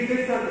 It will be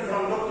different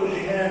from Dr.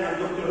 Jihan and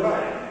Dr.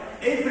 Ryan.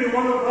 Every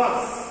one of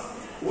us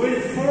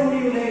will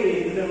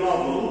formulate the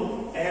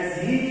novel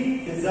as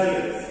he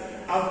desires,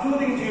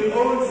 according to your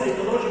own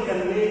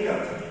psychological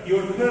makeup,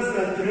 your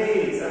personal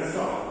traits, and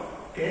so on.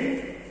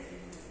 Okay?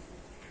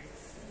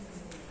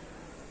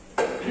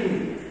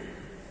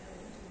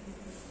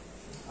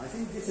 I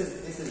think this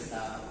is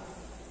a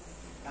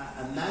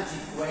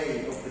magic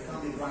way of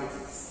becoming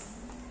writers.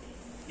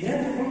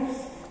 Yeah, of course.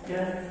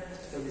 Yeah.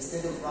 So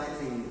instead of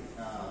writing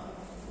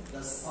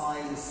the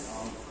size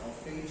of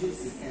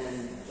pages. You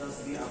can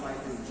just be a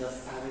writer,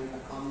 just having a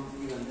comment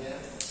here and there,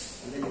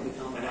 and then you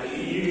become a writer.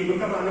 You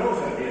become an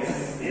author,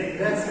 yes. Yeah,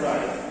 that's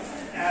right.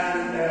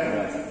 And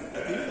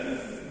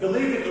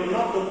believe it or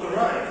not, Dr.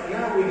 Wright,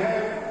 now we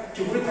have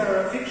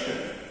Twitter fiction.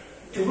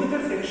 Twitter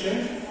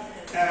fiction,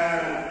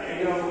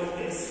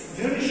 it's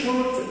very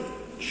short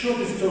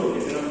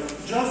stories,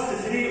 just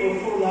 3 or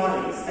 4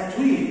 lines. A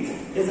tweet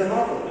is a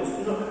novel,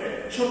 it's not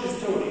a short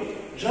story.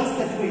 Just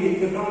a tweet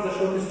becomes a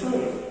short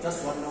story.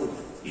 Just one note.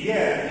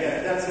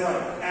 Yeah, that's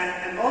right.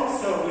 And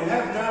also we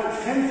have now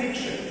fan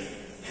fiction.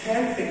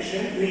 Fan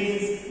fiction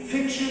means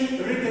fiction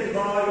written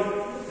by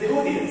the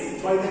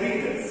audience, by the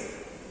readers.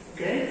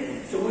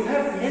 Okay? So we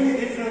have many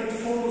different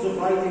forms of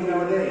writing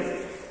nowadays.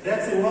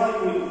 That's why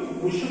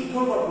we should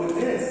come up with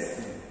this.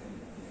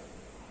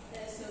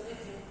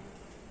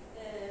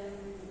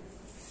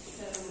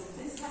 So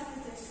this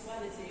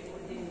hypertextuality or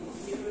the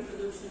new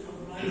revolution of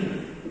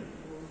writing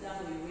or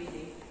W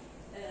reading,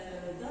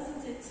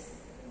 doesn't it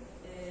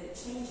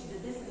change the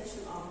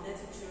definition of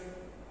literature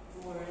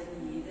or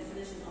the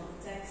definition of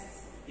text?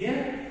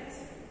 Yeah.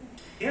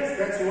 Yes,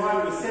 that's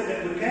why we said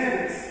that we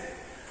can't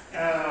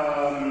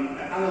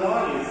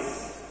analyze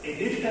a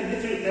digital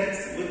literary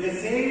text with the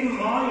same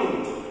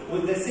mind,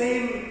 with the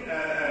same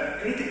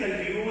critical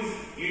views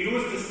you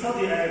used to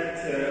study at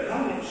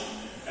college.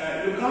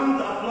 You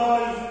can't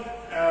apply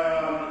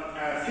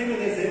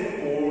feminism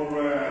or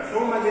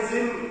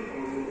formalism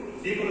or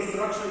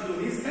deconstruction to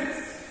these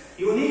texts.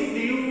 You need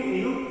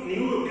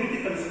new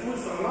critical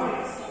schools of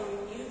life. So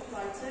new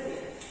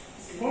criteria.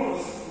 Of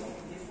course.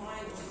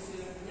 Define or to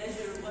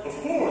measure what. Of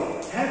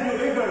course. Have you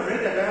ever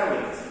read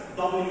about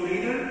W.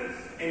 Reader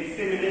in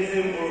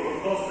feminism or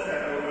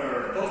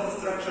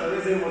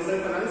post-structuralism or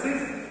self-analysis?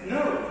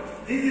 No.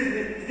 This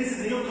is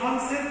new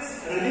concepts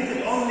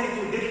related only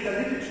to digital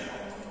literature.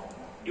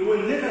 You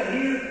will never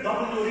hear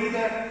W.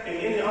 Reader in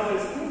any other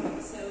school.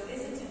 So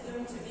isn't it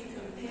going to be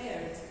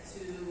compared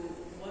to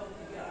what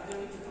we are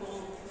going to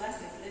call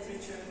classic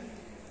literature?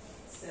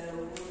 So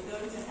we're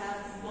going to have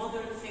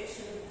modern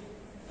fiction,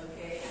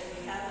 okay, and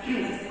we have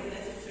classic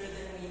literature,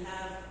 then we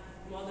have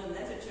modern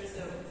literature,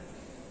 so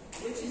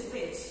which is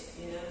which,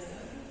 So.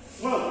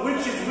 Well,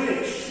 which is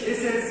which?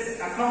 This is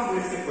a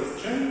complex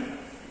question,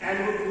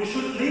 and we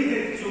should leave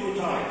it to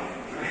time.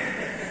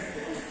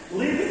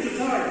 Leave it to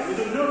time. We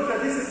don't know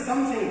that this is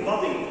something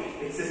budding.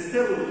 It's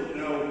still,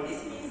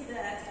 This means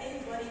that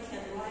anybody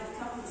can write a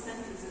couple of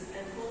sentences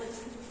and call it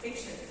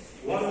fiction.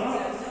 Why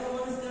not? So no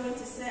one is going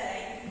to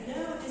say,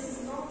 no, this is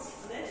not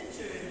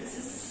literature, this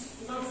is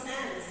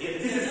nonsense. Yeah,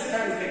 this is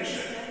fan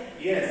fiction.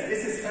 Yes,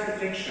 this is fan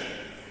fiction.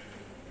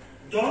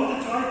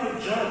 Don't try to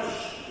judge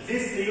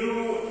this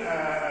new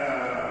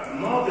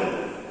model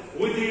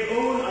with your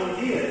own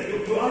ideas.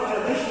 You are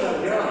traditional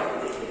now.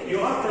 You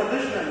are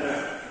traditional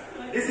now.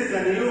 This is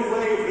a new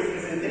way of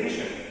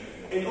representation.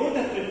 In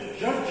order to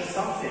judge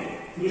something,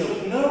 you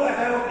should know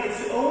about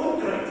its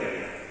own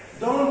criteria.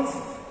 Don't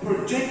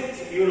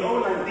project your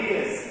own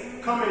ideas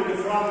coming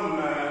from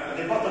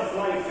the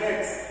butterfly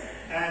effects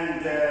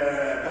and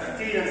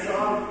Kahky and so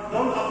on.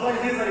 Don't apply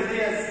these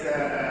ideas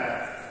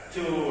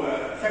to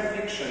fan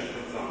fiction, for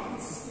example.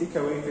 This is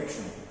takeaway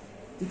fiction.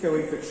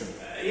 Takeaway fiction.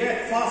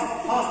 Yeah,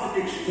 fast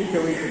fiction.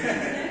 Takeaway fiction.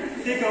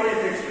 Takeaway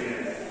fiction, yes.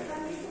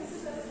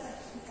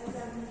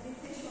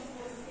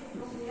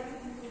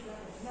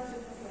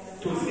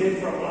 To escape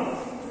from what?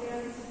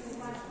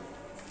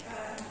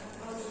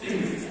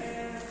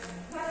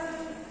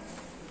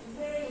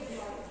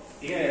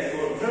 Yes,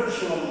 or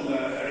virtual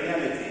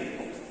reality.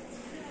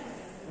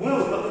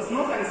 Well, but it's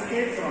not an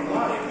escape from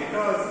life,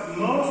 because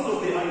most of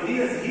the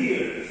ideas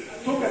here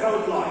talk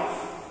about life.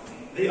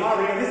 They are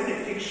realistic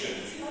fictions.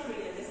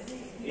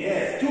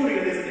 Yes, too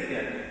realistic.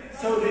 Yeah.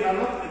 So they are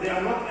not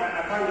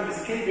a kind of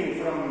escaping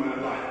from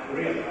life,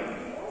 real life.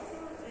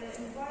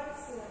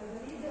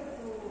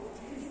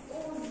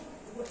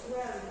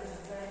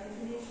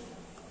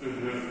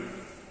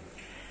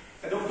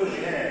 Dr.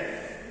 Jihad,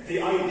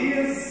 the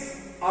ideas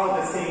are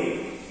the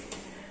same.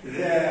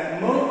 The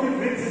motive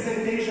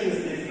representation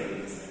is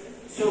different.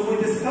 So we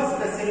discuss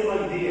the same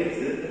ideas,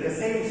 the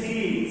same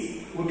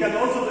themes. We can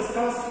also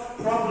discuss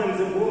problems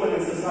of women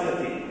in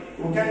society.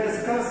 We can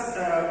discuss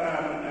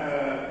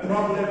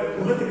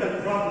political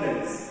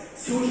problems,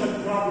 social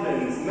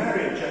problems,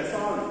 marriage, and so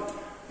on.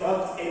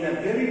 But in a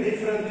very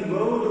different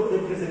mode of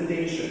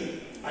representation.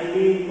 I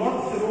mean,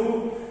 not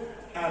through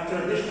a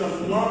traditional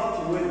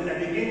plot with a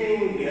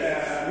beginning,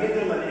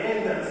 middle, and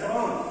end, and so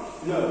on.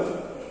 No.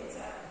 It's a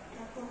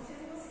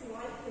continuous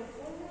life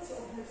performance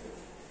of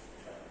literature.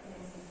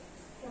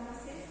 Can I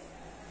say?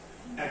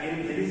 Again,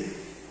 please.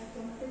 A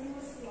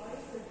continuous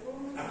life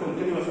performance. A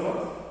continuous what?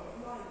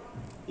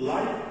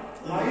 Life.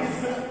 Life?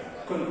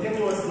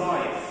 Continuous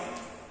life.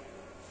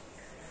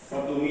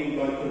 What do you mean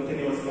by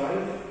continuous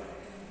life?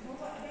 هو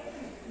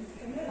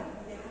مستمر.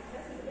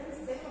 الأحداث الإنس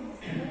دايما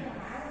مستمرة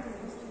معانا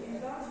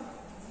باستمرار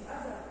the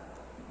other.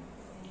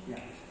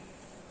 Yeah.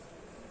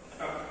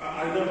 I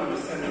don't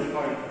understand your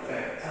point. I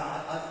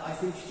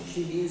think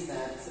she means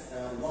that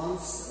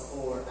once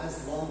or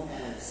as long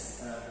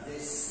as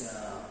this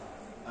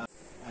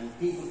and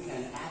people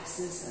can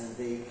access and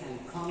they can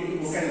comment.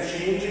 People can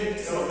change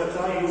it all the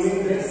time. You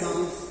mean this?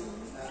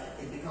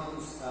 It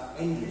becomes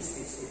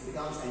endless. It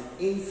becomes an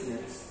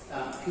infinite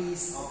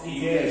piece of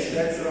information. Yes,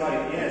 that's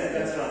right. Yes,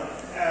 that's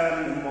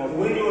right.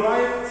 When you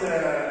write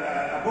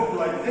a book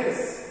like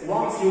this,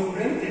 once you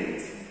print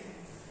it,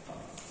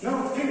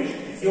 no,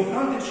 finished. You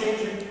can't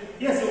change it.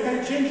 Yes, you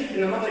can change it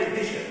in another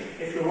edition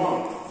if you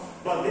want,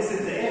 but this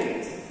is the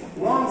end.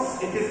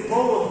 Once it is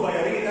bought by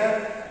a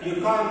reader,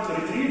 you can't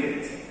retrieve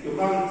it. You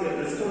can't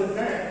restore it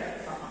back.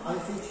 I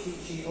think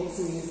she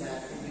also means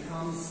that it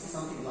becomes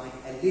something like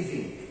a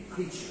living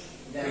creature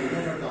that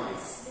never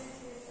dies.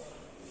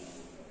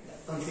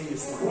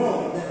 Continuously.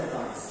 Well, never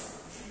dies.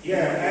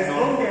 Yeah, as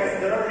long as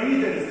there are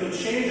readers to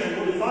change and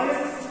modify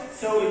it,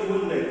 so it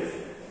will live.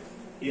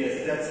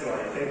 Yes, that's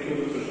right. Thank you,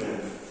 Dr. Jan.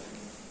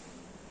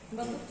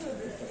 But Doctor,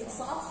 it's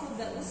up to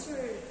the author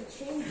to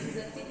change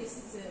the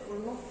text or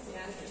not.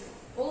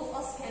 All of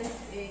us can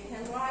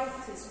write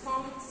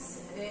prompts,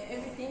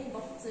 everything,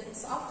 but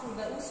it's up to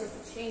the author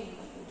to change.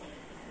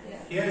 Yeah.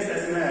 Yes,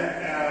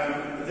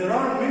 Asma. There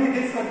are many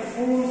different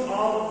forms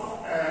of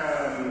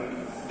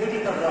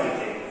digital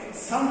writing.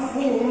 Some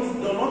forms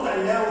do not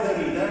allow the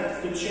reader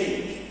to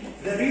change.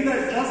 The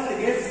reader just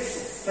gives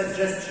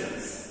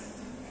suggestions.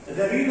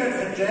 The reader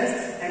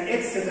suggests, and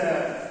it's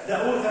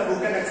the author who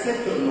can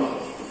accept or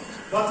not.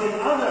 But in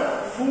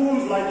other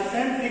forms like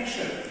fan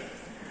fiction,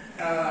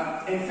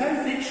 in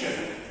fan fiction,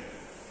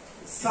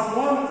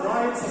 someone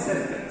writes a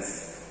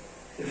sentence.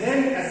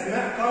 Then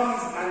Asma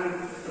comes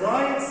and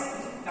writes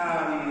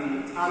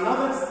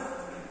another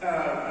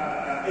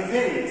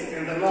event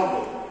in the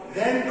novel.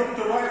 Then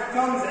Dr. White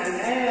comes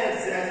and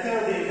adds a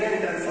third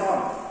event and so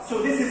on.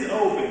 So this is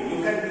open.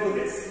 You can do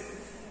this.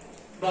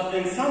 But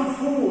in some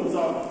forms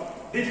of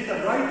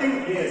digital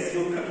writing, yes,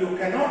 you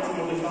cannot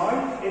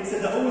modify. It's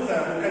the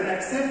author who can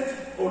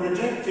accept or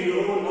reject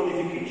your own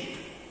modification.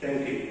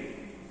 Thank you.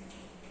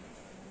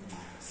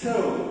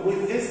 So,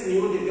 with this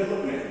new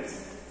development,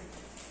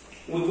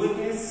 we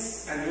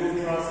witness a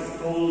new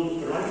process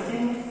called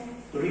writing,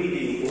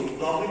 reading, or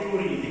W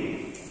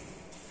reading.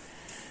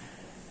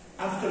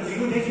 After a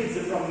few decades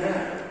from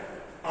now,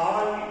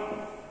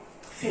 I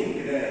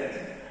think that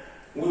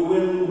we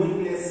will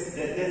witness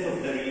the death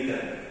of the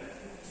reader.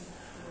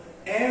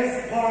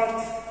 As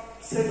part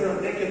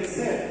several decades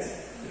said,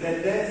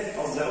 the death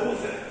of the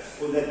author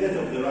or the death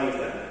of the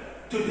writer.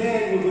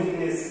 Today we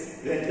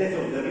witness the death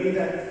of the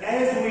reader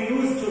as we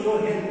used to know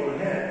him or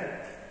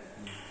her.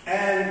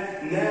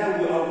 And now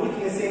we are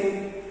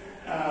witnessing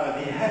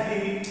the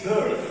happy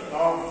birth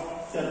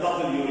of the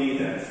W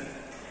reader.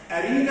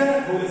 A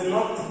reader who is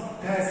not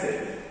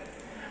passive.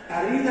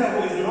 A reader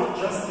who is not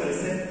just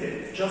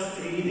receptive, just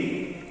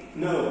reading.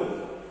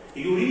 No.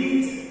 You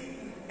read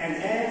and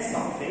add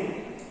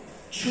something.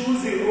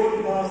 Choose your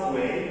own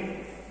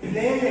pathway,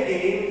 play the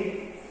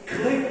game,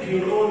 click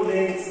your own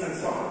links, and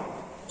so on.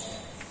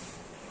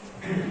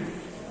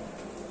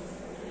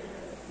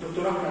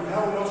 Dr. Ahmed,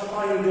 how much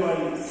time do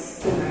I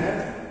still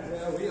have?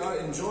 Well, we are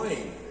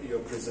enjoying your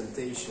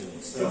presentation.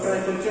 So can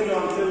I continue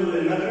until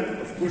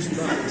 11? Of course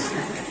not.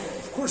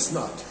 Of course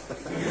not.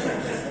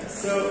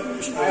 So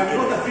I am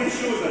not a free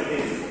chooser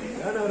here.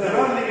 No. There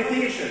are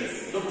limitations.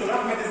 Dr.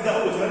 Ahmed is the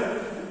author,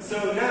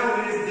 so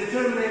now he is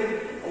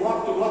determining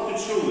what to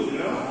choose, you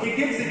know. He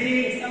gives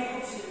me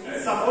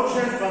some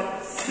options,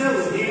 but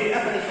still he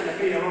قفل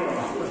الحنفية مرة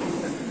واحدة.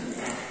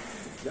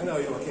 No,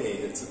 you're okay.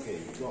 It's okay.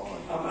 Go on.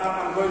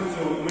 I'm going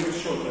to make it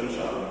short,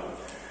 inshallah.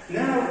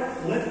 Now,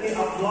 let me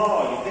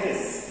apply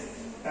this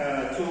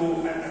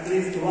to at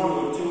least one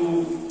or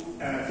two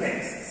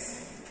texts.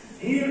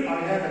 Here I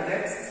have a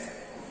text.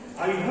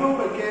 I hope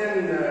I can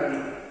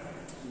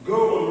go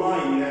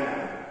online now.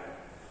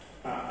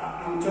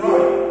 I'm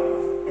trying.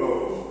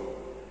 Oh.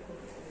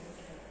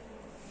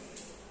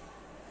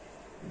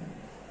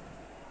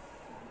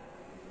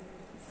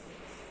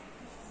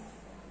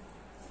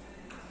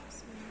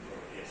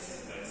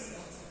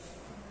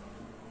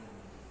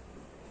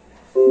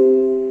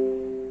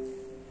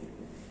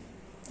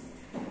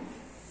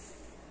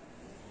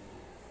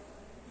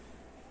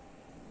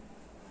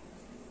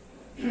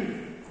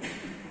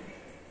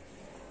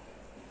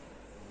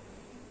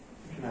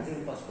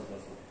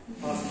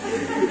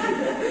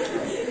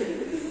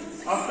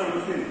 After we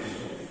finish.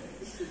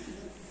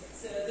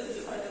 So,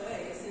 Doctor, by the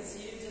way, since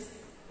you just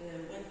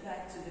went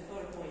back to the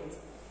PowerPoint,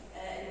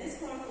 in this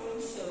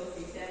PowerPoint show, for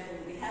example,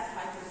 we have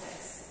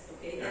hypertext.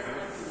 Okay, that's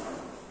number one.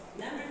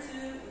 Number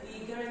two, we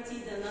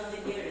guarantee the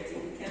non-linearity.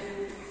 We can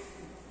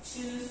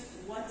choose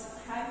what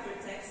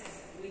hypertext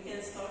we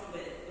can start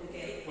with.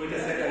 Okay. Wait a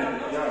second.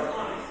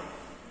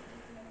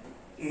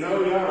 No,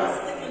 What's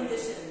the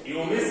condition?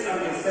 You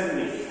misunderstand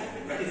me.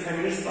 ما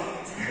تفهمنيش صح.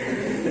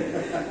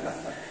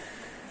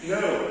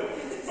 No.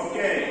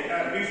 Okay.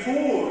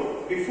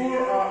 Before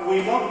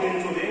we logged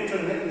into the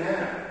internet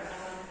now,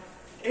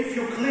 if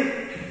you click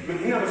من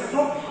هنا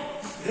للصبح,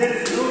 there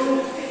is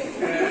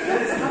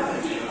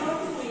nothing.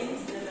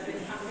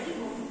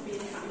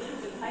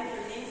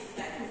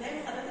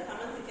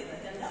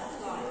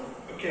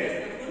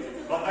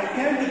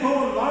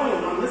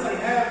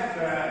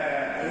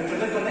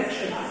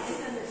 connection.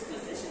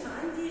 الكونكشن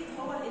عندي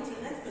هو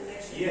الانترنت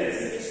كونكشن. Yes.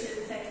 مش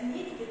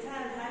التكنيك بتاع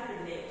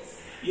الهايبرلينكس.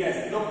 Yes,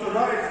 Dr.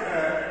 Raif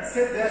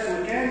said that we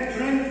can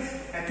print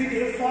a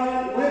PDF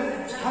file with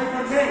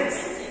hyperlinks.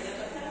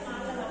 بتكلم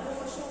على لو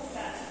هو شغل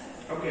فعلا.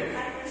 Okay.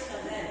 الهايبر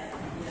شغاله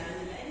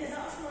يعني لان ده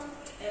اصلا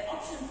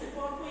اوبشن في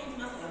الباوربوينت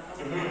مثلا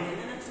ان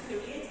انا to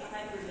create a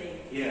hyperlink.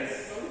 Yes.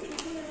 فممكن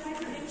يكون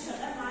الهايبرلينك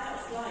شغال معايا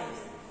اوفلاين.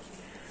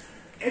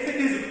 If it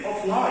is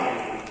offline,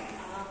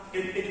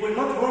 it will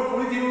not work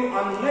with you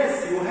unless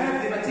you have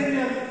the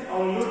material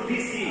on your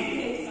PC.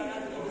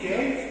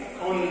 Okay?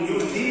 On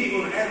your D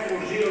or F or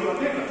G or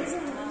whatever.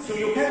 So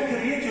you can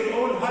create your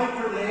own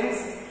hyperlinks.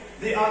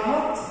 They are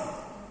not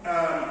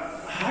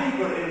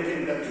hyper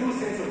in the true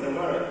sense of the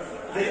word.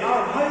 They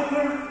are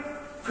hyper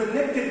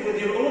connected with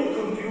your own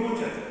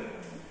computer.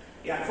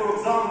 Yeah, for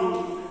example,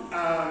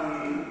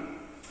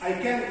 I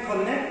can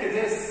connect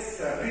this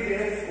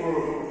PDF or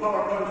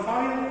PowerPoint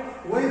file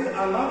with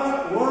another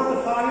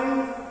Word file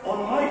on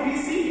my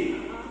PC.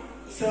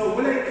 So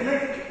when I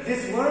click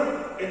this word,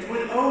 it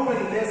will open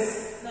this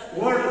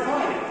Word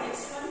file.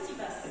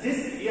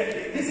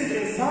 This is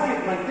inside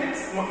my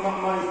text,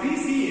 my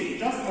PC,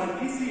 just my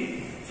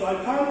PC. So I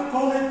can't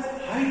call it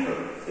hyper.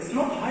 It's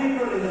not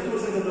hyper in the true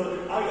sense of the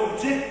word. I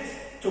object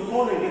to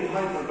calling it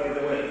hyper, by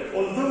the way.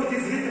 Although it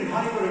is written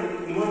hyper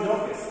in Word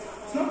Office.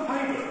 It's not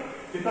hyper,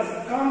 because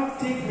it can't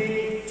take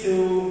me to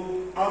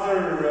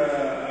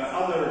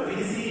other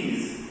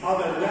PCs,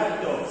 other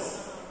laptops.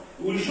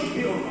 We should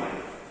be online.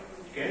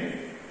 Okay?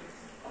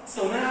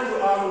 So now we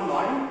are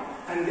online,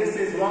 and this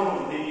is one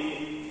of the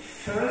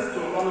first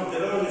or one of the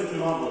earliest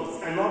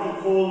novels, a novel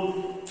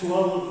called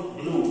 12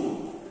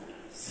 Blue.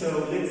 So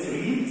let's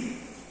read.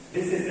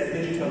 This is a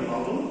digital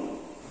novel.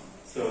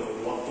 So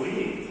what to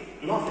read?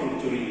 Nothing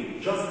to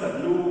read, just a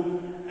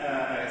blue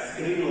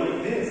screen like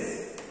this.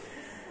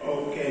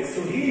 Okay,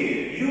 so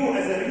here, you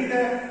as a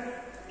reader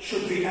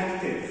should be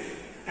active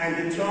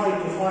and try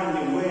to find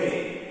your way.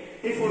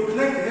 If we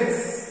click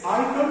this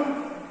icon,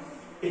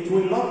 it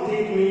will not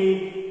take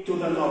me to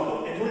the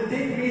novel. It will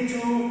take me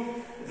to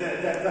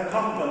the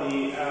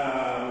company,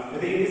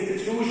 the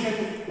institution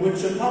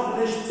which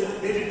published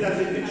digital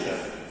literature,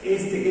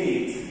 Assoc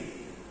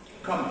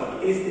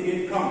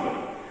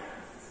company.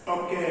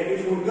 Okay,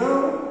 if we go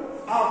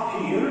up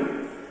here,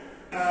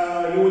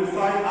 you will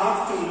find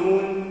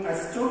Afternoon, a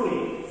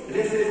Story.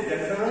 This is the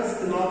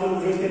first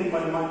novel written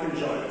by Michael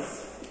Joyce.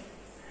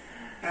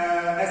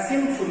 A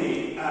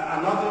Symphony,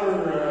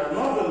 another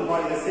novel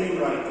by the same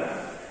writer.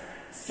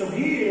 So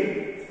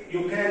here,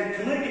 you can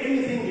click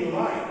anything you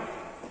like.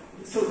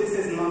 So this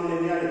is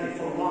non-linearity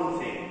for one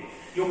thing.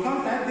 You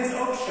can't have this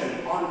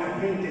option on a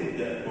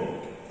printed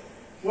book.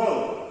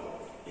 Well,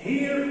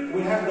 here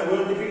we have the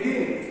word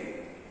begin.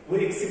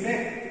 We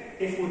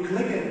expect if we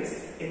click it,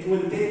 it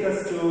will take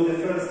us to the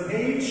first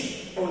page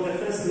or the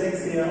first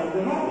lexia of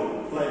the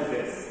novel, like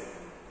this.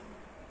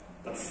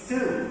 But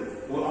still,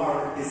 we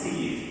are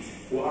deceived.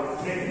 We are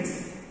tricked.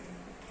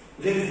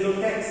 There is no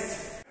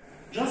text.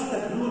 Just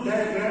a blue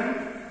diagram.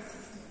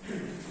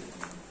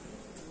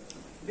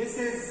 This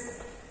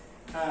is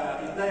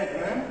a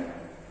diagram,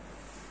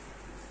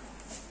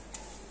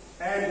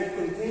 and it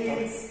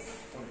contains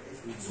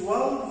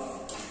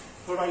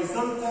 12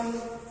 horizontal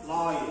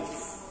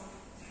lines.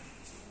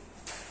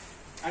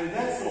 And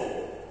that's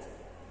all.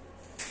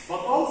 But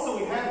also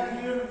we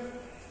have here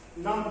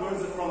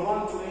numbers from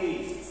 1 to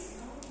 8.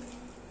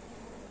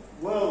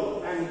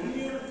 Well, and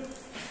here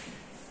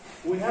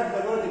we have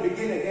the word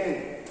begin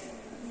again.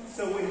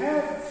 So we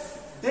have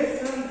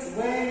different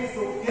ways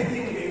of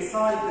getting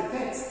inside the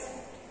text.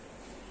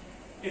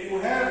 If we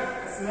have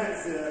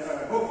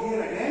a book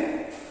here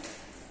again,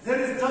 there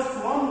is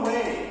just one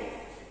way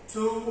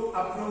to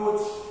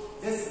approach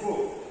this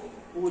book,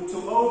 or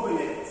to open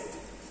it,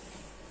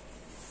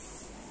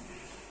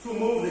 to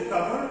move the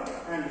cover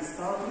and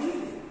start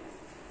reading.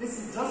 This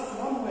is just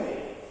one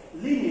way,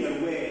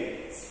 linear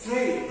way,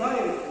 straight,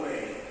 direct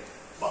way.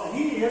 But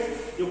here,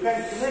 you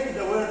can click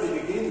the word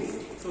begin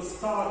to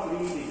start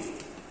reading.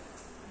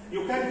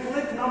 You can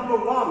click number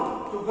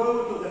 1 to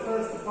go to the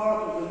first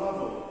part of the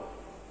novel.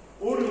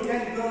 Or you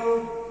can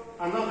go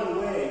another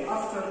way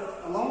after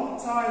a long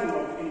time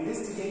of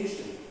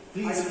investigation.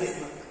 Please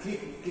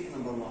click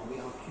number 1. We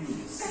are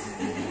curious.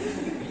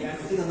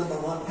 Click on number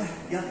 1.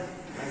 Yeah,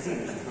 I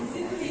think that's number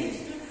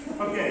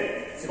 1. Okay,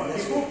 but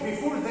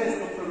before this,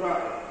 Dr.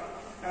 Rai,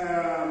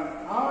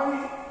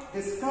 I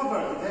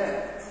discovered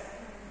that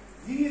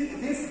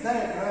this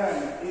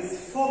diagram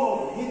is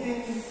full of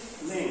hidden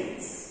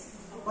links,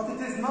 but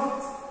it is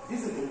not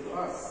visible to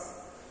us.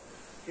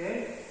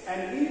 Okay,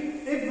 and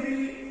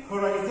every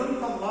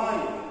horizontal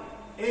line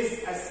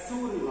is a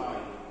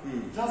storyline,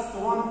 just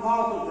one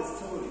part of the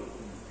story.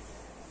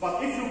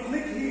 But if you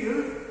click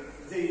here,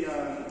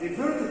 the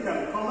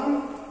vertical column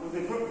or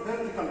the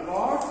vertical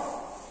bar,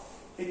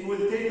 it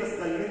will take us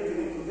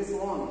directly into this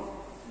one.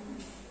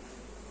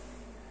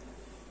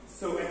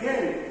 So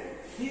again,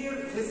 here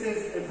this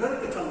is a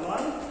vertical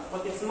line,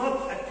 but it's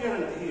not a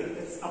current here,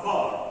 it's a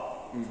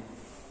bar.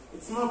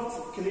 it's not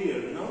clear,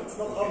 you know, it's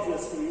not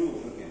obvious for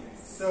you. Okay.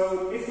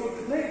 So if you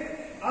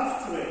click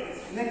after it,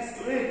 next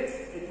to it,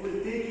 it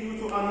will take you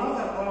to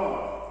another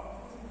bar.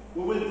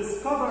 We will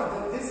discover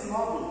that this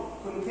novel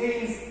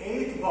contains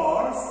 8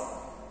 bars,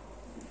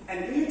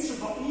 and each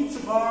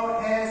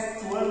bar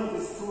has 12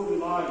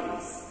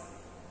 storylines.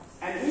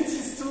 And each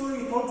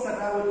story talks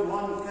about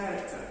one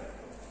character.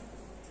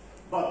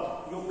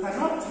 But you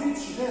cannot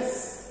reach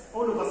this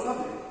all of a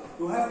sudden.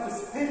 You have to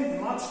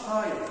spend much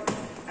time.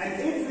 And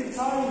every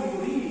time you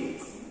read,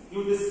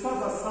 you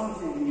discover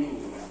something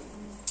new.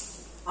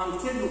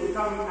 Until you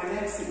become an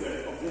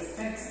expert of this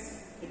text.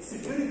 It's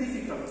very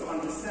difficult to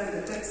understand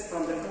the text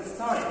from the first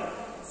time.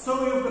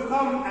 So you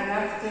become an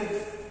active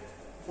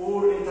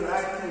or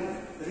interactive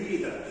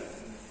reader.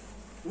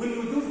 When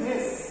you do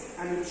this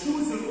and you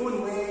choose your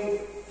own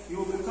way,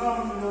 you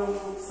become, you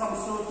know, some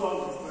sort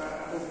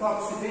of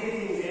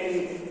participating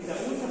in the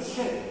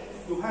authorship.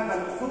 You have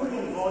an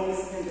authorial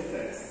voice in the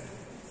text.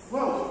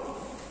 Well,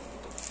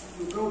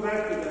 you go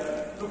back to the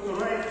Dr.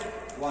 Wright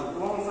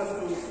wants us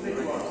to click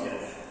one.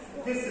 Yes.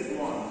 This is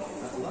one.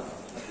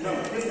 No,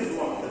 this is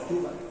one.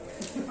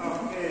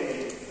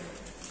 Okay.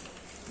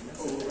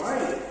 All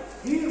right.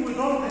 Here we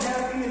don't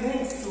have any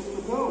links to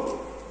go.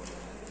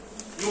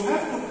 You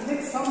have to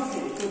click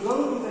something to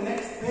go to the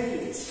next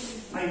page.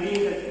 I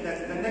mean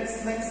the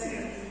next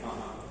lexion.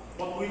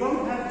 But we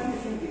don't have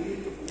anything here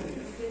to click.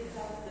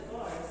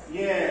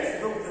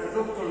 Yes,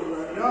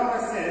 Dr. Yara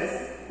says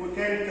we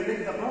can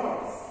click the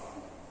bars.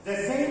 The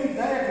same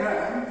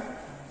diagram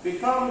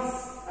becomes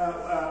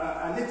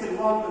a little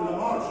one in the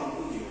margin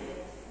here.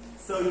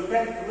 So you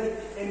can click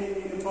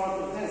any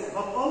part of this.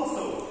 But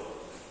also,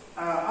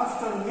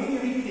 after many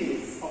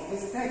readings of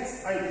this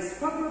text, I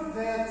discovered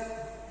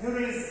that here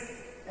is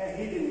a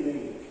hidden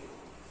link.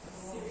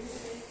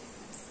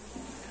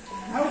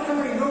 How can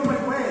I know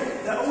my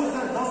way? The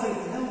author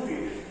doesn't help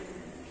you.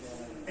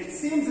 It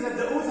seems that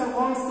the author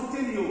wants to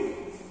tell you,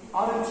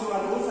 aren't you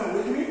an author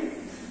with me?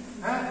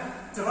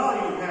 Try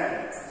your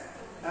hand.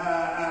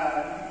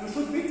 You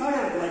should be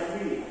tired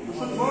like me. You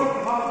should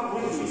work hard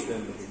with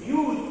me.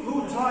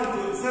 You try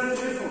to exert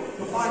effort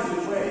to find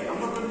your way. I'm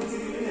not going to tell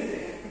you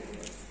anything.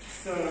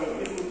 So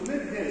if we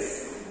click this,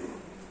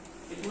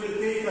 it will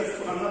take us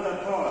to another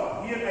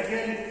part. Here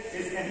again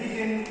is a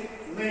hidden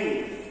link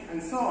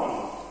and so on.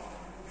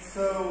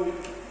 So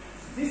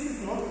this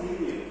is not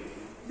linear.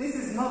 This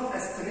is not a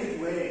straight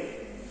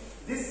way.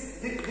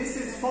 This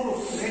is full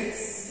of tricks.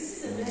 This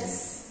is a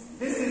mess.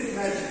 This is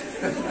magic.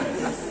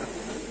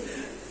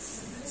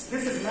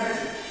 This is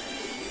magic.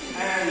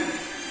 And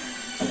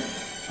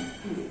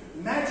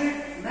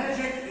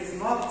magic is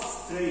not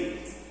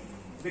straight.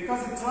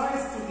 Because it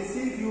tries to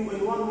deceive you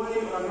in one way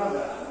or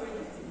another.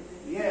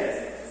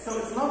 Yes. So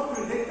it's not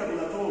predictable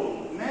at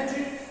all.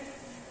 Magic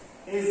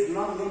is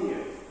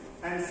non-linear.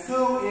 And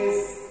so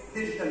is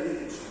digital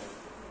literature.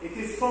 It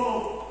is full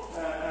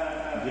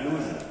of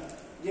delusion.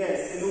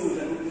 Yes,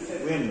 illusion.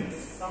 Whims.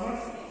 Summer?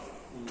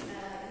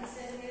 You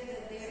said here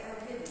that they are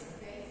hidden,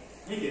 okay?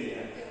 Hidden,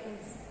 yeah.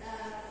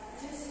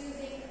 Just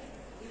using,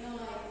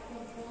 like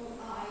Control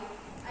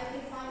I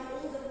can find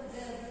all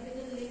the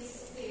hidden links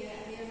here,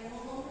 and they are no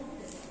longer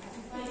hidden. I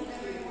can find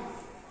whatever I want.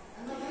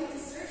 I'm not going to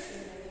search for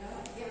them,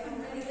 They're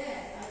already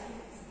there. I can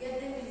get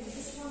them in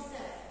just one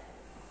step.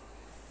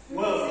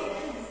 Well,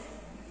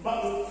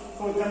 but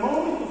for the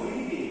moment of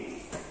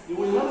reading, you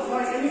will not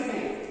find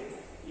anything.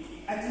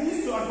 At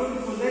least you are going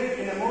to live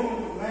in a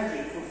moment of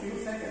magic for a few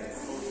seconds,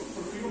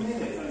 for a few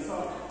minutes, and so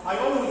on. I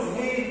always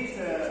hate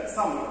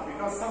summer,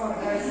 because summer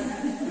has,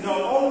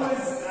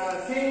 always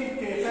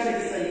think خارج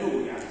الصندوق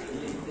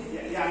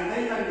يعني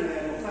دايما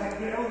مخها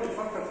كبير قوي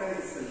بتفكر خارج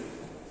الصندوق.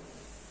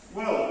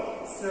 Well,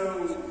 so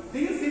do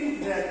you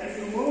think that if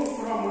you move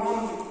from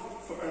one,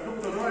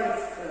 Dr. Wright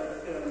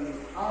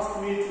asked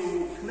me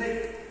to click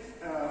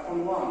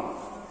on one.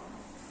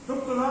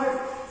 Dr. Wright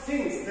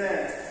thinks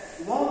that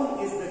 1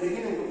 is the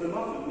beginning of the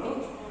novel, no?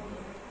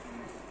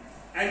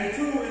 And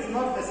 2 is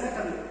not the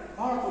second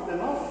part of the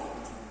novel.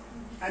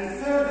 And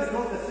 3rd is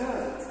not the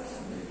 3rd.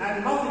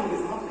 And nothing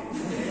is nothing.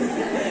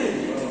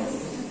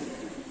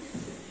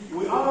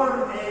 We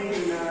are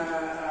in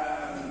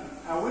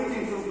a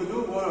waiting for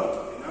Godot world,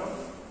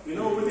 You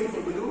know waiting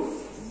for Godot?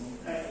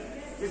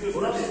 Did you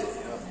study it?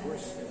 Yeah, of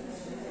course.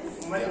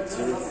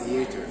 Absurd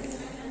theater.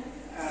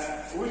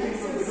 Waiting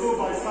for Godot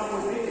by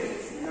Samuel Beckett.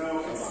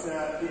 It's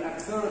the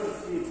absurd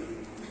theater.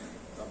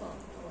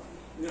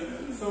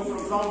 So, for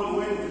example,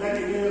 when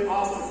Vladimir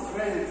asks his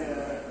friend,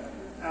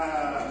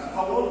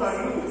 how old are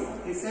you?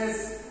 He says,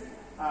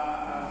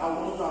 how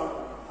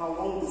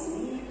old is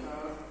me?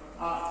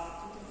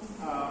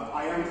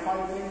 I am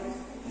 5 years.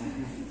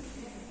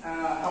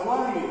 How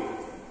are you?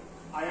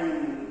 I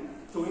am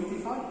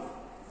 25.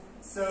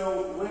 So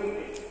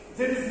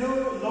there is no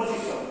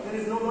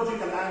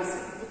logical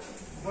answer.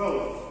 No,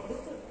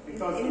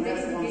 because the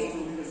man wants to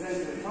present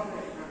the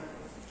topic.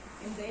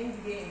 In the end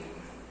game.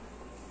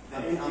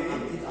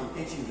 I'm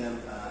teaching them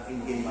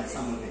in-game by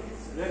some of it.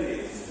 Really,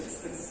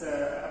 it's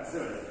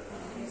absurd.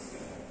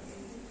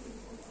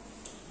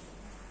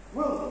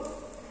 Well,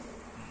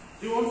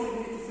 Do you want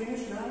me to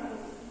finish now?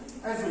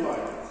 As you like.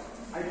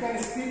 I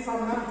can speak from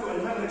now to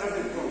another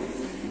point.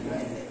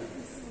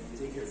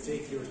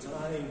 Take your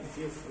time,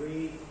 feel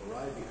free,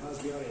 right?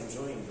 Because we are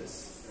enjoying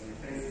this.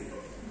 Thank you.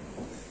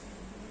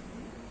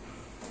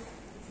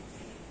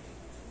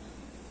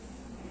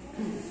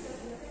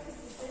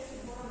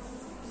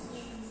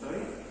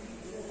 Sorry?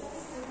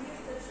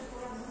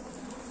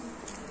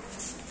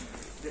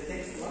 The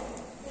text what?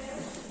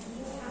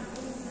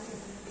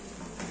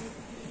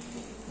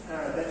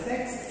 The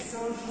text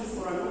searches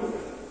for an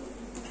author.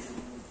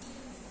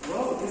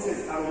 Well, this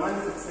is a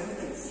romantic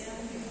sentence.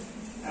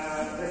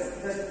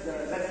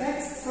 The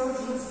text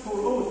searches for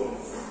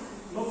authors,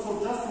 not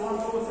for just one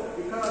author,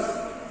 because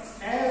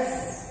as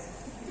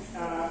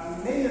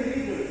many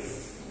readers,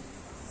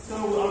 so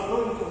we are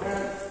going to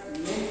have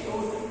many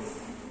authors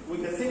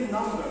with the same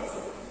number. So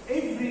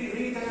every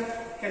reader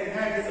can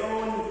have his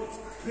own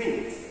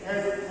print,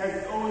 has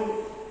his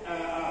own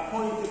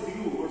point of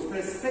view or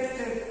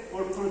perspective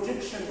or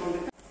projection on the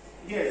text.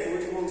 Yes,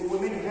 we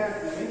may have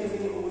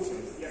many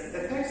authors. Yes,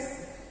 the text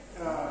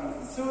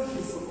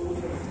searches for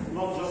authors,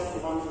 not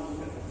just one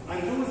author. And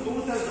those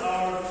authors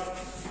are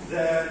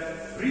the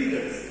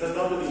readers, the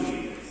W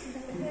readers.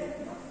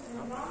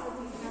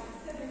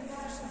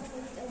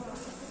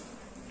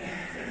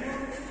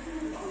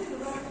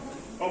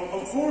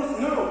 Of course,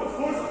 no. Of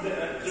course,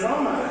 the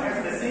drama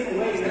has the same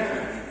way now,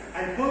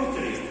 and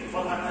poetry.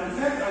 But in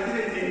fact, I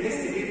didn't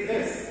investigate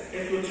this.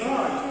 If you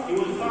try, you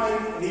will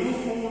find new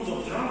forms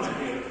of drama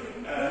here,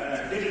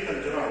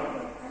 digital drama.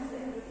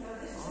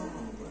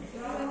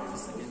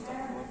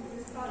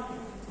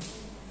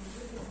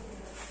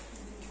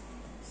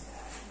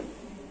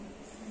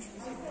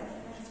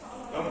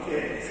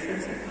 Okay.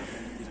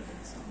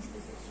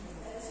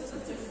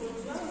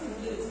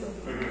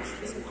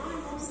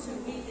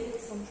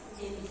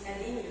 A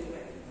linear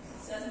way,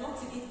 so as not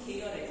to get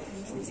chaotic,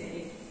 okay, or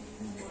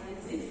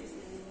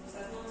so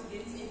as not to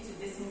get into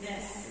this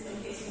mess,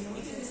 okay,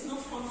 because it's not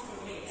fun for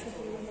me at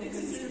all. This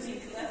is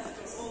ridiculous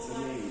for all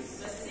time,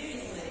 but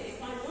seriously, if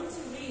I want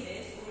to read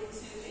it or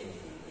to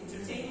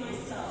entertain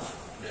myself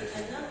in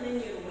a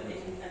non-linear way,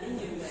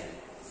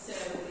 so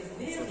is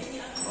there any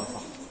other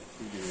option?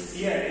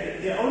 Yeah,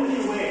 the only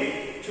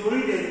way to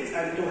read it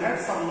and to have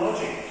some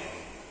logic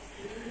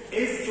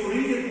is to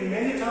read it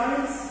many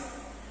times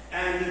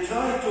and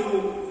try to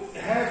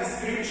have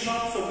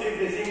screenshots of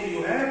everything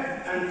you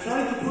have and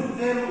try to put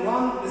them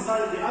one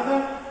beside the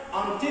other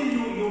until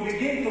you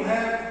begin to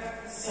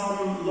have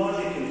some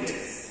logic in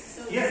this.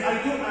 So yes,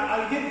 I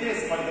did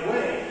this, by the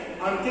way,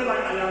 until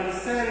I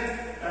understand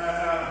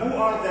who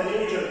are the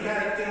major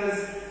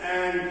characters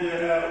and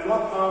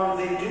what are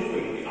they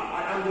doing.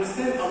 I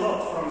understand a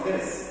lot from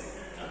this,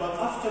 but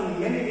after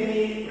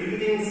many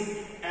readings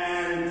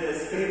and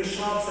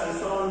screenshots and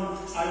so on,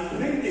 I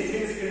printed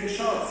these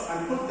screenshots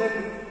and put them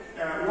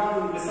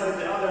one beside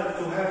the other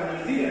to have an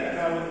idea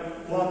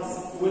about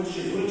which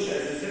is which,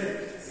 as you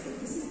said. So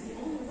this is the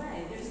only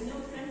way. There's no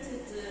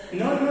printed.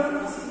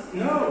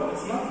 No,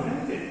 it's not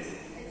printed.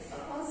 It's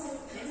also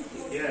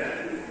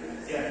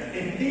Yeah.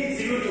 It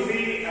needs you to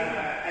be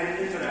an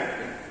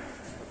interactive.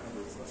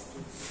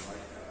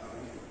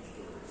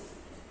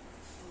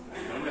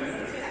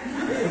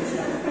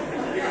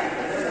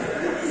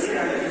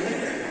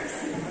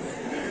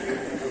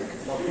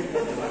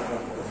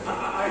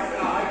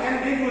 I can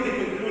give you the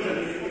conclusion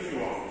if you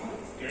want.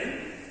 Okay?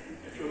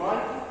 If you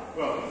like.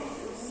 Well,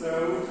 so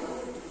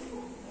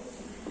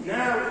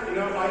now,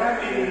 I am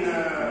in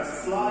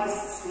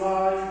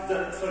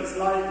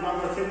slide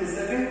number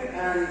 57,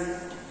 and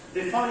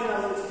the final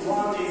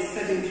one is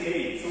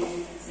 78. So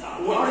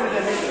we are in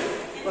the middle.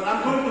 But I'm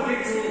going to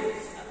give you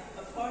a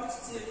part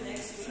 2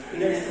 next week.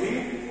 Next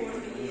week? For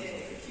the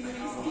curious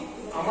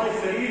people. Am I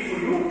free for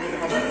you?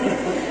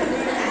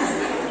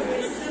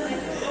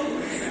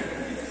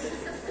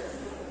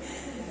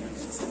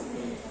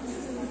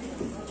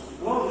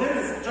 Well, there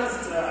is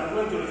just, I'm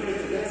going to refer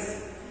to this.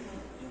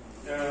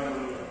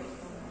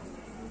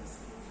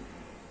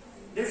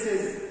 This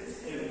is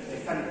a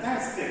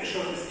fantastic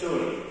short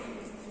story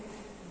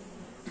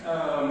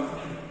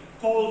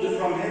called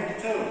From Head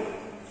to Toe.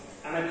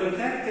 And I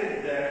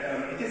contacted,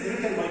 it is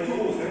written by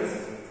two authors,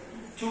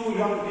 two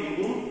young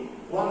people,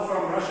 one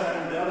from Russia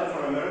and the other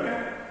from America.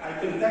 I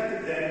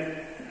contacted them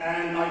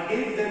and I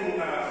gave them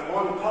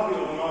one copy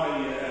of my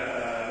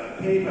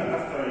paper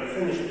after I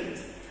finished it.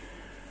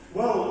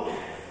 Well,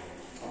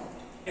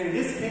 in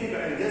this paper,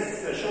 in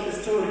this short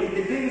story, it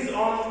depends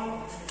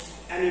on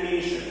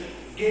animation,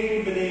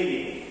 game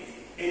playing.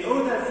 In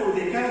order for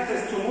the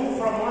characters to move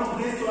from one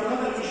place to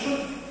another, you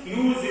should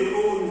use your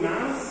own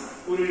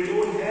mouse or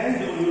your own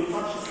hand on your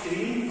touch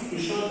screen. You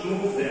should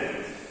move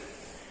them.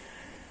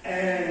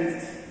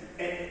 And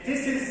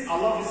this is a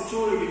love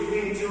story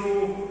between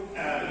two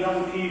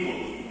young people,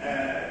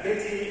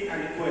 Betty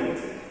and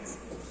Quentin.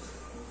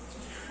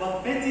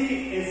 But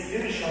Betty is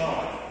very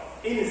shy,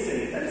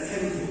 innocent and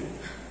simple.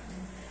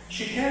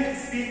 She can't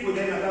speak with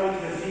them about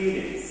her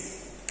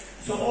feelings.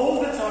 So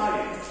all the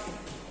time,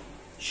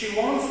 she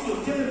wants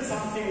to tell him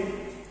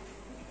something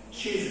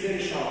She is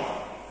very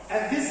shy.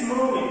 At this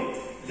moment,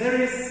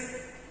 there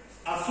is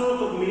a sort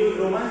of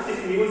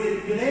romantic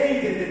music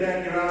playing in the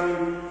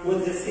background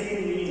with the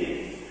same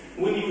meaning.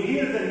 When you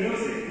hear the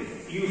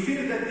music, you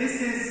feel that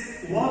this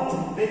is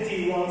what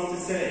Betty wants to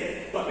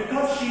say. But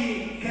because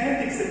she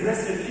can't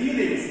express her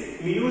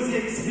feelings,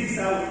 music speaks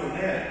out for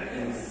her.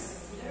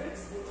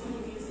 Lyrics or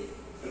only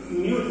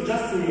music?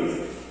 Just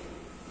music.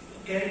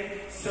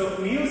 Okay? So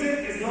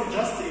music is not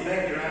just a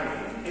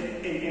background.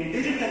 In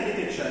digital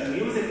literature,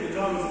 music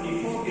becomes a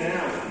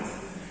foreground.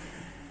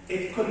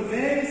 It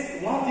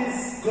conveys what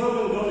is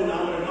going on in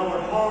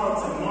our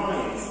hearts and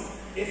minds.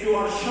 If you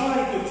are shy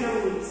to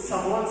tell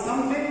someone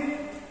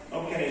something,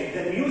 okay,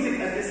 the music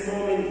at this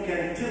moment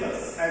can tell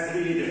us as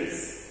readers.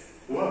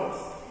 What?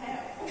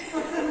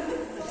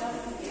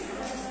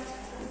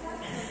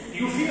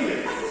 You feel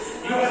it.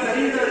 You as a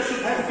reader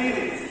should have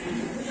feelings.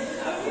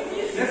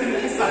 لازم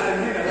نحس على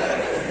المهنة بقى.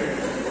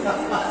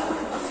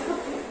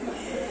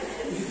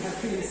 You have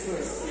feelings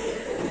first.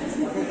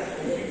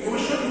 We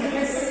should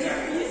نحس.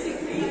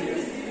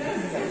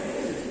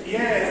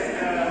 Yes,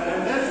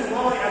 and that's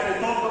why, as I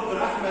told Dr.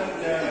 Ahmed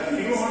a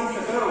few months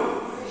ago,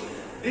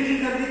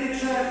 digital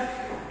literature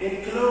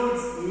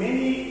includes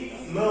many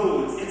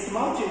modes. It's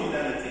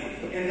multimodality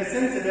in the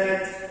sense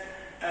that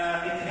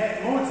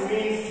modes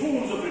means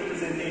forms of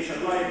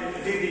representation like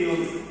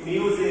videos,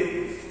 music,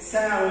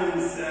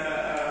 sounds,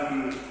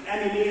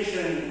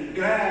 animation,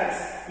 graphs,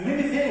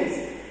 many things.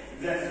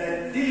 The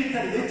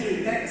digital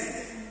literary text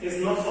is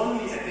not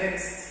only a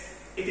text,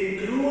 it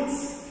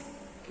includes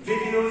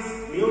videos,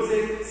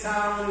 music,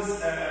 sounds,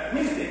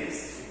 many things.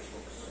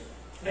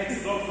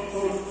 Xbox, of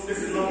course, this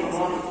is number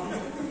one.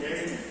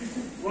 Okay.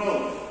 Well,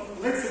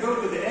 let's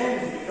go to the end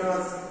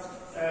because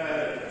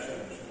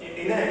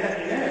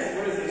Inez,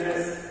 where is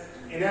Inez?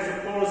 Inez, of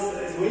course,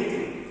 is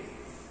waiting.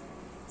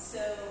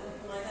 So,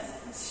 my last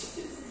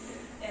question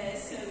is,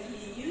 so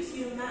you use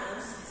your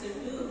mouse to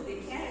move the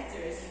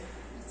characters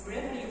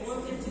wherever you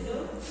want them to go?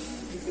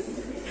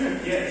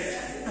 Yes.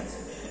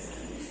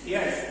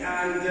 Yes,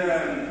 and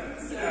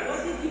so what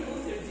did the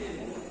author do?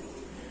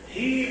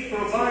 he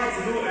provides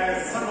you,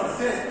 as someone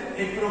said,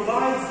 he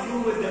provides you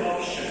with the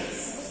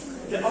options.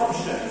 The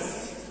options.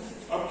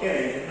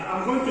 Okay,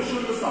 I'm going to show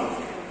you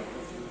something.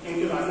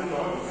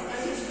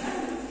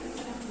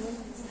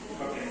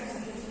 Okay.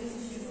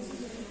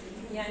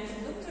 يعني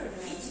دكتور,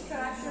 each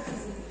character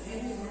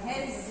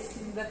has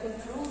the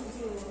control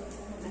to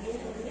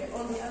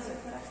all the other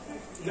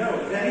characters? No,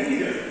 the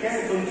reader can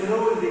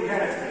control the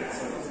characters.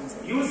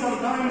 You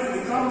sometimes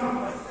become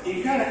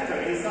a character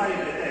inside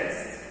the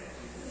text.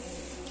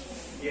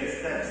 Yes,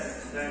 that's.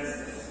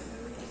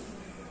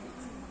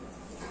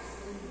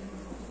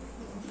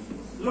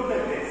 Look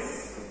at this.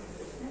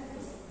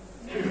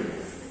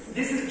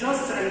 This is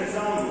just an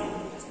example.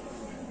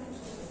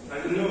 I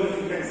don't know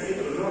if you can see it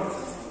or not.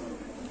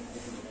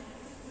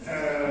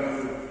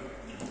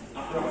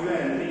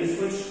 Rahman, can you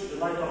switch the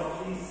light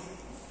off, please?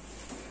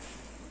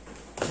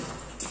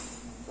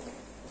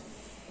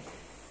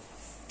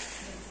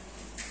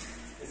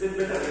 Is it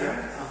better now?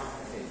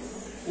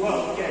 Well,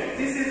 okay.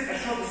 This is a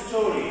short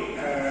story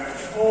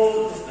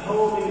called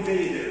Home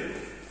Invader.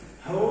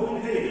 Home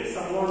Invader.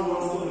 Someone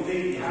wants to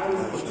invade the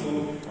house, or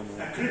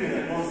a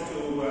criminal wants to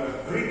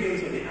break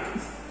into the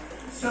house.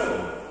 So,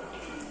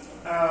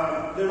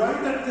 the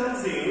writer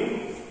tells you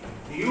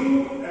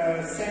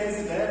sense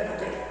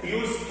that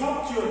you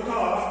stopped your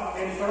car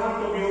in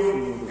front of your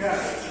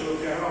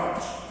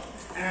garage.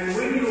 And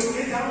when you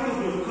get out of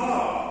your car,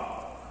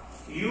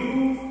 you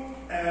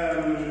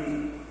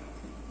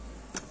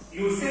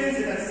sense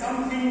that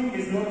something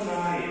is not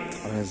right.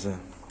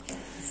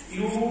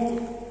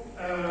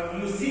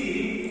 You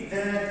see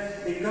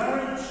that the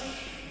garage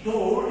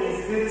door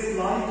is very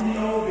slightly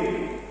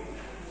open.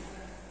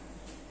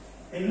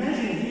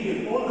 Imagine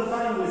here, all the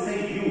time we say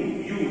you.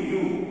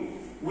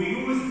 We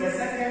use the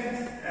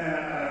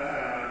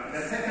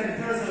second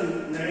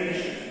person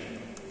narration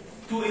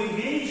to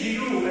engage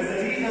you as a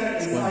reader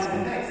inside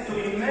the text, to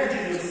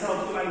imagine yourself,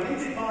 to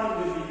identify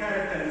with the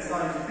character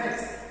inside the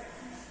text.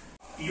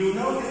 You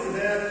notice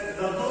that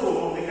the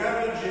door of the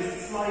garage is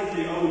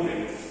slightly open.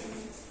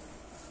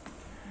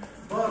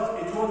 But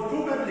it was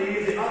probably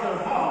the other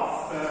half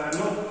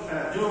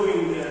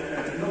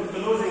not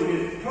closing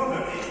it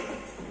properly.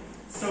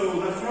 So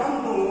the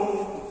front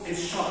door is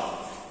shut.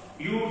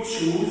 You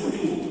choose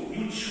two.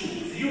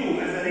 You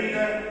as a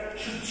reader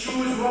should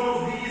choose one of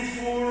these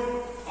four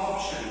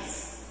options.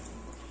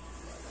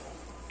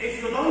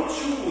 If you don't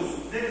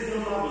choose, there is no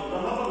novel.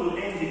 The novel will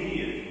end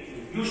here.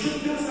 You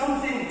should do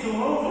something to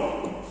move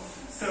on.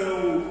 So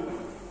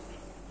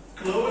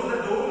close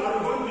the door.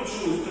 I'm going to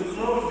choose to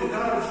close the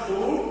garage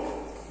door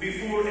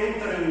before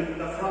entering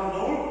the front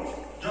door.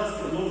 Just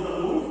close the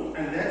door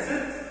and that's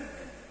it.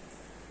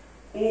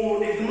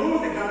 Or ignore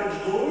the garage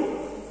door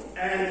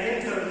and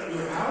enter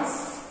your house,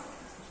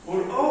 or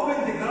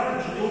open the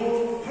garage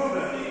door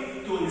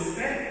properly to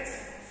inspect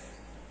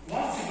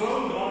what's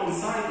going on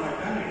inside my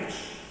garage.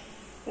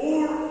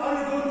 Or are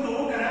you going to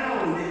walk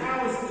around the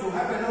house to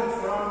have a look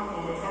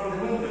from the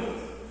window?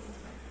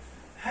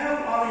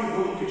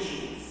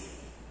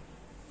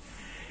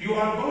 you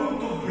are going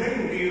to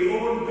bring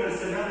your own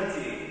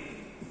personality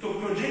to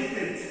project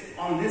it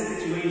on this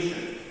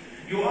situation.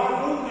 You are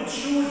going to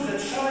choose the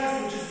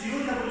choice which is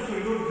suitable for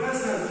your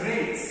personal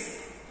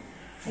traits,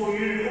 for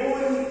your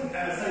own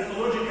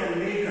psychological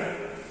makeup,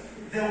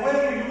 the way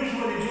you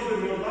usually do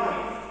in your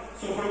life.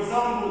 So for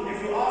example,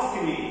 if you ask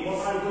me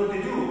what I'm going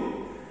to do,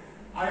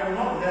 I am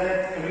not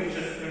that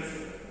courageous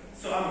person.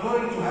 So I'm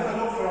going to have a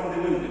look from the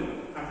window.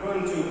 I'm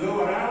going to go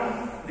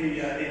around the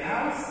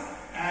house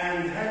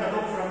and have a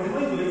look from the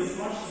window. It's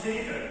much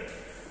safer.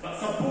 But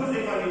suppose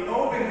if I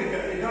open the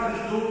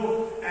garage door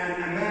and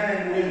a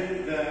man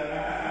with a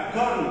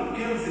gun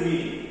kills me,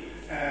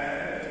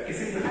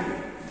 كسبت حاجة؟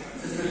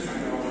 كسبت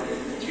حاجة.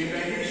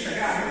 يبقى دي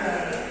الشجاعة هنا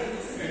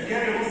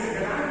جاري نص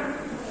الجماعة.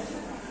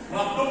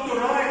 But Dr.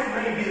 Wright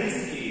may be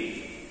risky.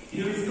 He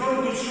is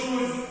going to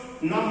choose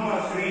number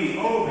 3,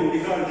 open the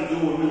garage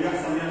door واللي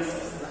يحصل.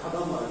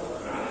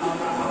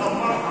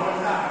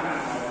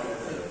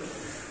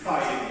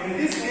 In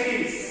this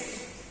case,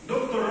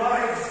 Dr.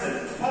 Wright's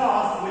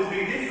path will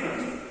be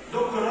different.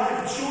 Dr.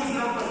 Wright choose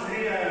number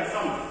 3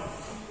 something.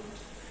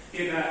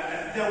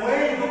 The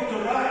way Dr.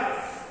 Wright,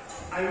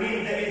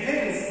 the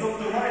events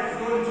Dr. Wright is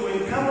going to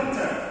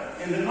encounter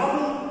in the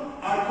novel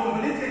are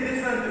completely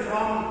different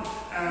from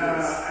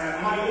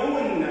my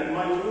own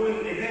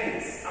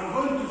events. I'm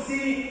going to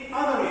see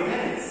other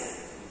events,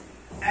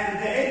 and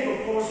the end, of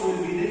course,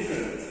 will be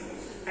different.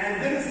 And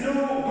there is no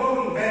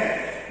going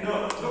back.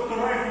 No, Dr.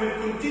 Wright will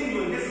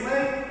continue in this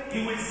way. He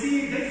will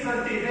see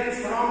different events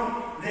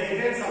from the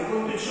events I'm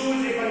going to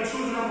choose if I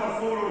choose number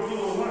 4 or 2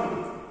 or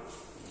 1.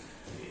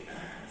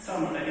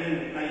 Some,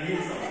 again, I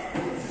hear some.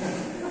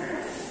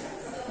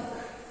 So,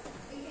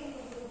 we can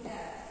conclude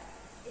that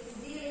it's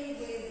dealing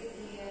with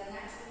the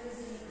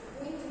naturalism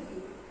point of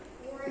view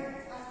or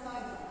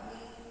anti-God.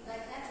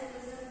 Like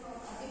naturalism from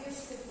a bigger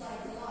scope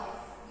like life.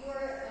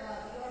 You're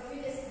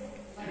predestined,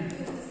 like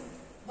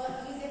humans,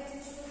 but you get to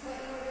choose what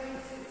you're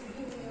going to do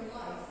in your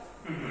life.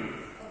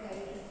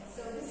 Okay,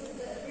 so this is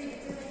the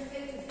predetermined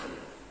fate of you.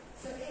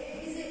 So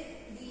is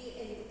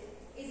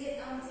it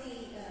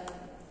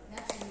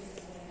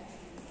anti-naturalism or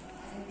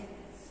naturalism?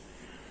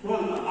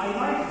 Well, I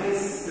like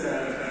this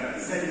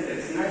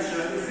sentence,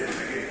 naturalism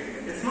again.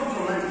 It's not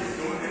romantic,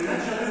 no? And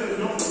naturalism is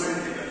not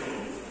romantic at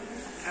all.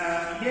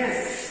 Yes,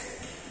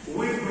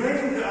 we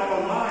bring our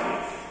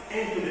life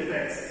into the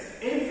text.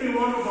 Every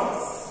one of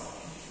us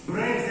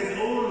brings his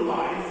own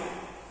life,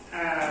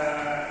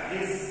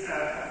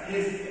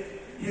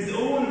 his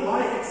own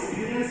life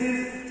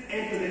experiences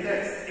into the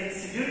text.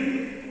 It's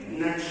very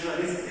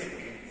naturalistic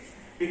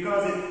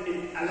because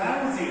it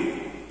allows you,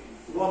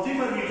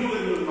 whatever you do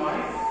in your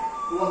life,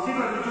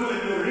 whatever you do in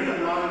your real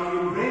life,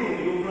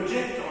 you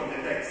project on the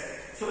text.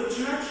 So it's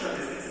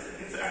naturalist.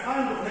 It's a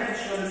kind of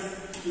naturalist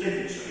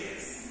literature, yes.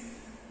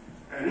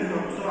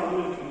 نهرب بسرعة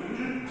نقول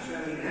الكونكلوجن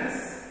عشان الناس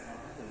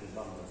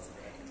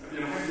قبل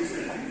ما حد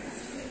يسأل.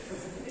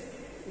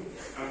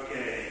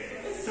 Okay,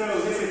 so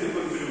this is the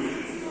conclusion.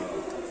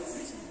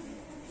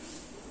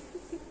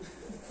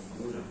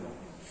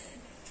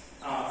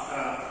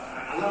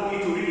 Allow me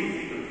to read the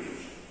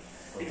conclusion.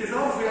 It is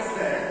obvious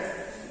that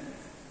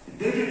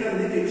digital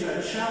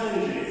literature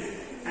challenges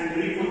and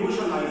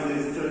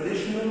revolutionizes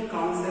traditional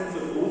concepts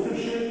of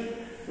authorship,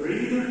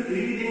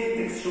 reading,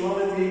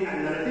 textuality, and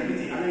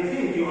narrativity. And I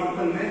think you are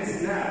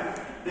convinced now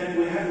that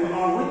we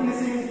are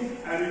witnessing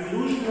a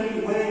revolutionary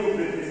way of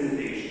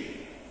representation.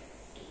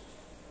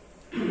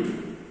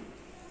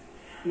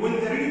 When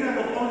the reader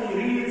not only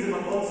reads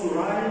but also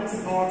writes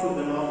part of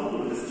the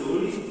novel or the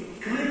story,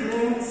 click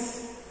links,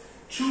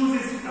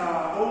 chooses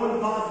own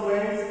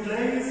pathways,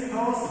 plays,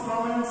 posts,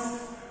 comments,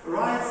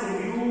 writes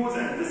reviews,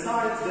 and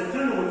decides the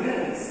turn of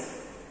events,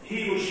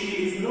 he or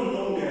she is no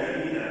longer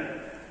a reader,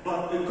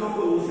 but a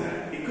co-author,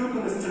 a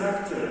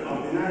co-constructor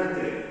of the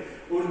narrative,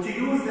 or to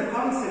use the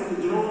concept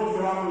drawn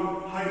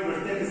from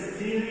hypertext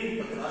theory,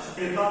 a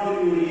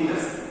W reader.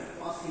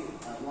 Ask you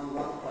one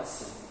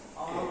question.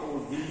 Are all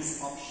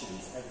these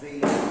options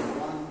available in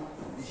one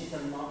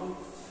digital novel,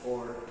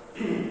 or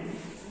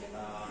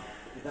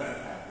it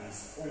doesn't have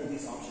all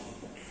these options?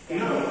 Can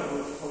you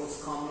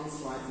post comments,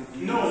 write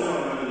reviews? No.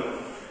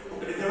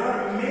 There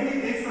are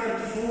many different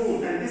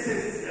forms, and this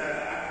is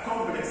a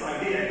complex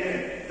idea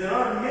again. There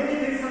are many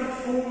different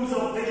forms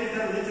of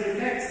digital literary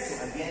text.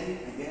 So again,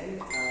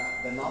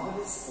 the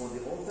novelist or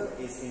the author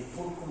is in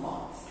full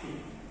command,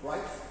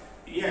 right?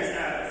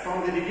 Yes,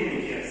 from the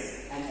beginning,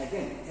 yes. And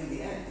again, till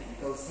the end,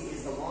 because he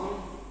is the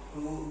one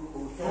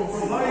who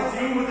provides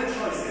you with the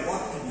choices.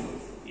 What to do.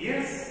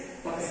 Yes,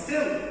 but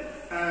still,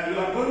 you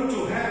are going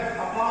to have a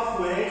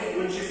pathway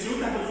which is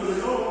suitable for the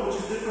law, which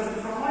is different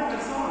from mine,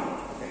 and so on.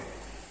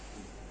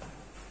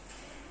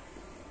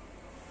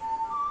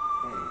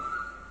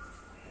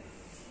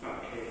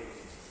 Okay.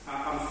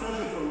 I'm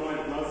searching for my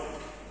blood.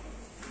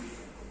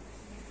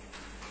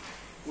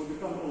 Will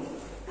become older.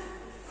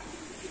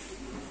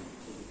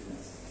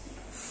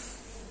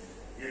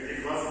 It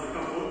must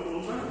become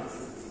older?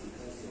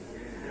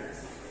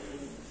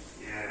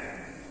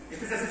 Yeah. It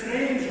is a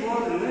strange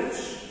world in which,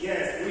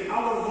 yes,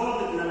 our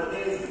world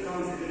nowadays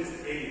becomes a very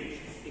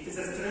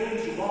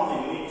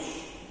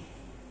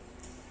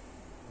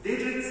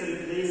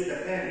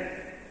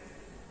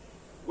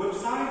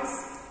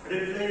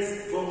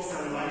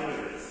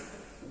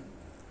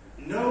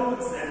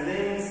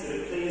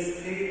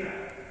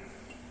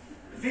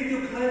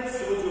Video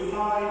clips, audio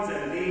files,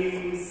 and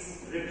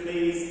names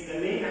replace the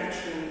main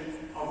action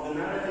of the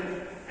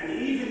narrative, and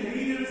even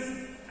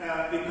readers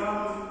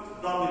become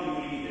double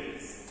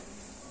readers.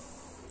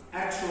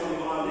 Actually,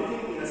 we are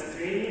living in a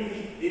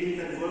strange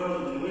digital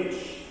world in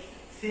which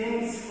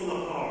things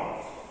fall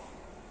apart.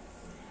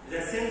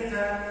 The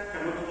center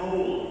cannot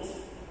hold,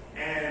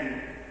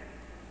 and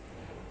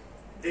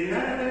the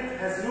narrative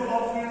has no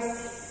obvious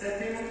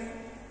setting,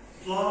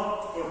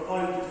 plot, or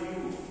point of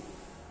view.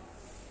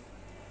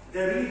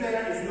 The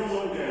reader is no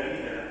longer a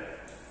reader.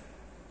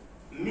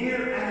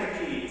 Mere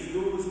anarchy is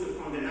loosed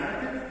upon the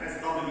narrative,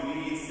 as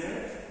W.E.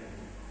 said.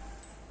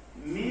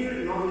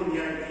 Mere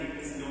non-linearity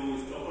is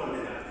loosed upon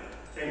the narrative.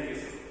 Thank you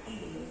so much.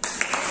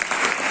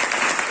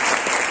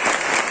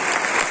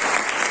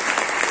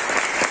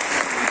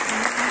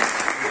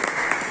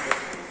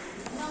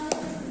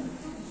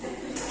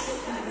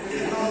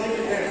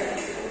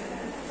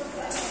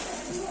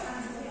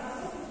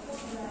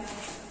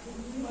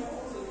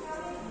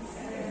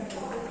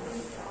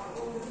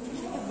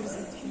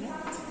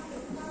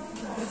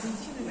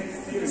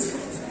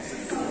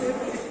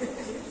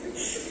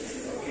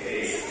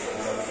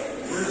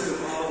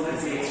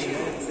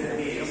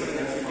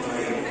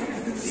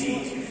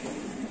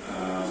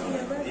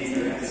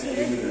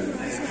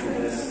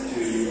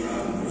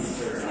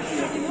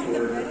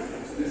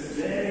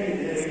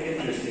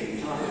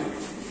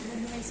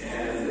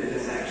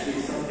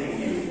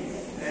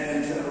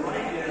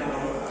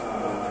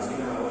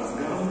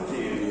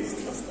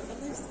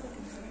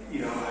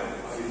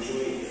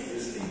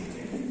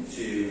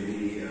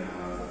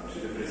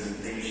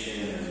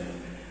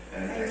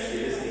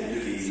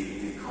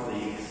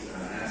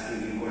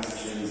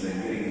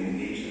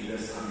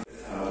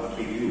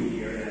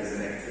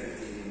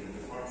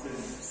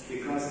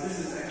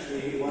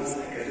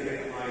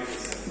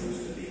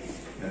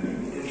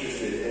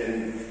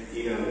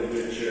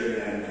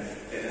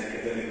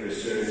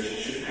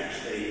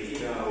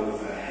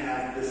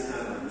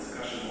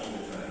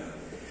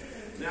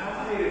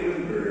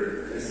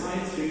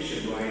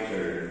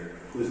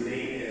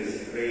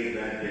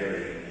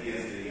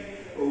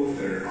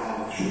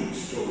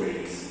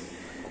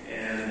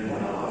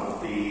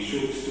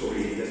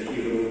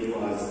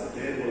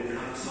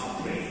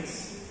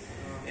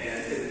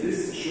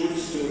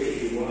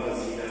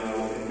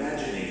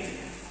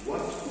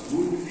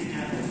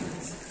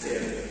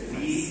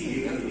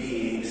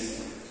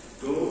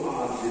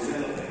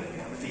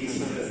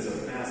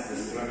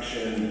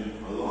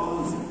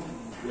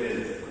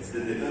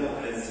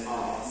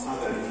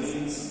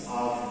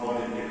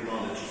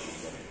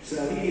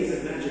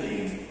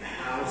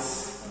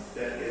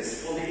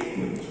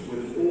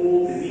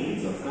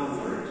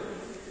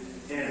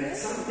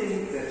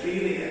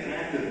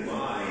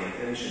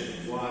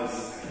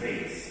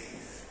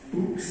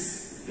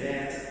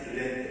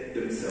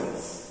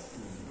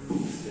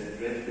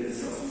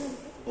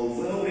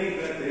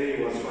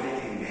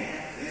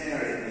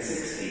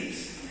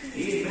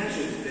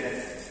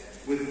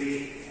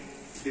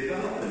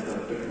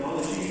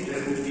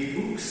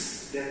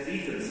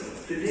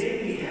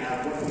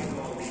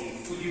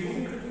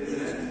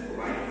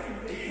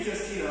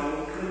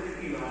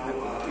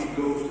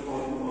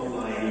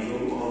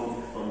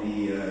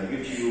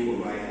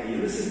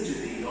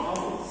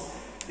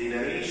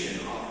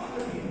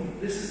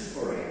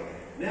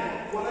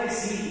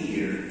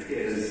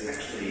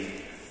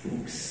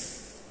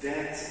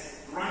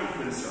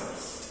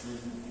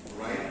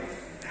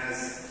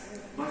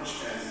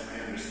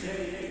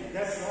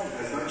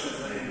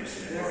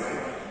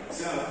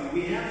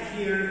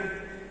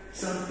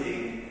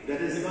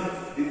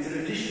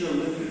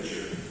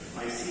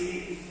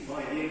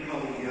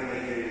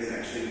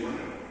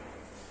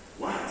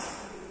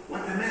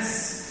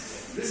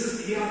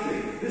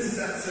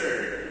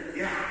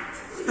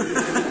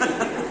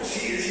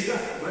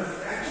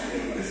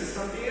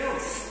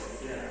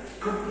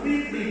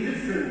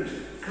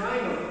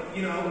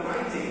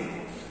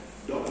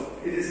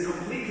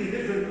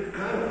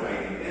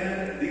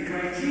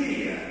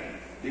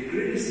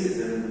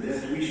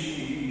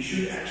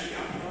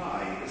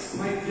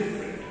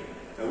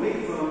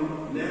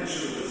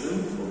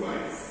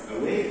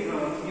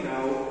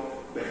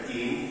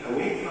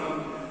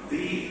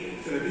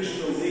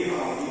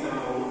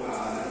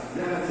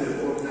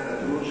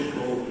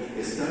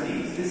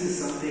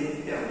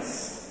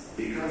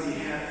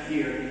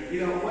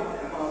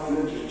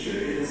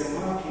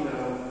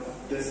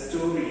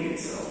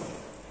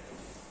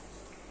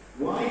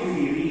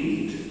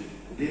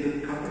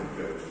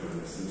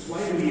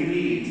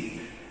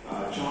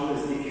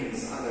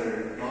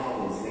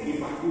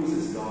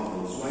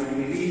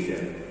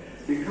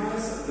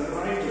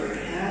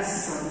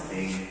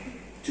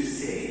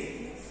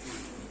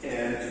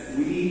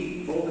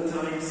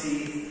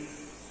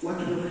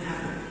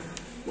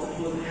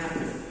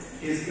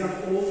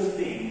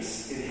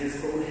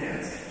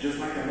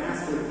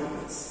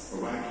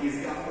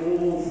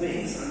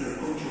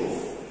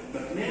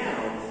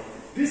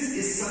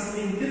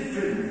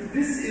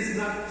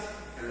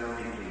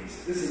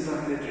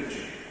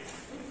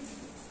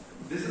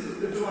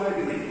 This is what I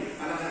believe.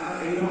 And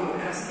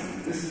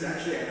This is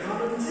actually a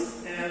comment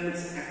and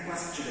a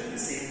question at the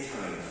same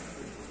time.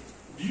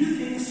 Do you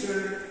think,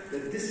 sir,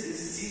 that this is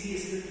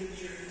serious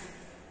literature?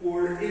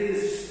 Or it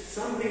is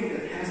something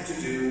that has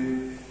to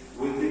do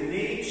with the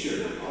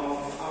nature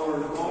of our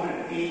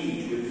modern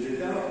age, with the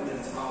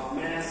development of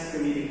mass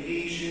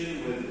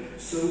communication,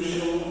 with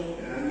social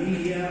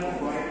media,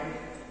 right?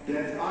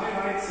 That I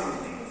write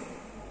something,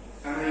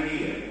 an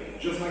idea,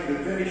 just like the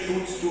very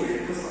short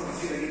story,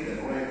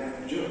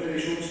 right? Just very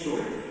short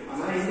story.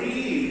 And I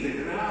leave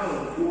the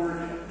ground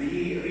for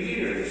the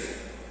readers.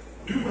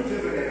 Do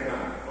whatever they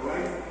want, all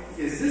right?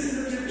 Is this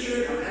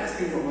literature? I'm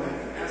asking, all right?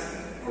 I'm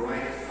asking, all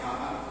right?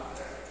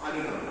 I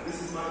don't know.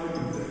 This is my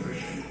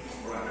interpretation,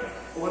 all right?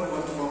 One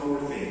more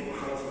thing. All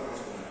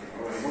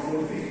right, one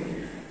more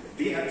thing.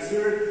 The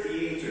absurd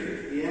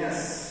theater,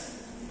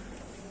 yes.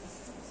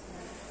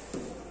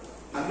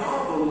 A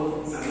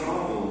novel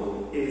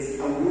is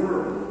a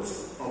world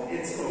of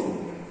its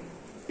own,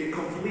 a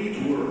complete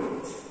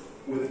world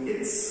with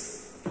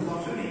its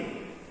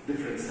polyphony,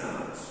 different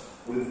sounds,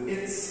 with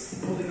its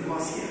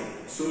polyglossia,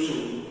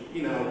 social,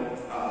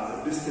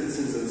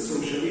 distances and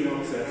social,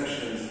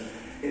 expressions.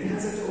 It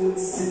has its own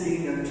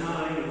sitting and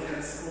time, it has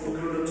its own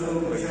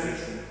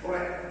chronotype. All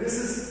right, this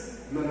is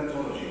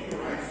monotology, all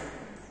right?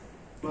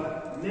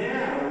 But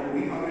now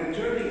we are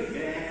returning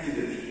back to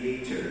the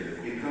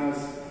theater because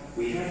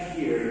we have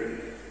here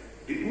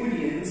the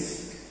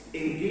audience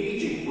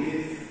engaging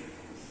with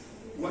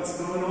what's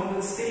going on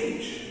the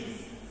stage.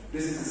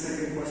 This is the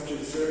second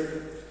question, sir.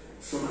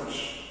 So much.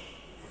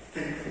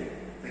 Thankful.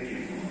 Thank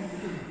you.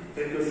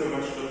 Thank you so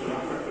much, Dr.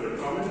 Ahmed, for the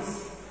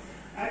comments.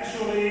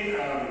 Actually,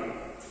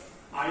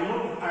 I'm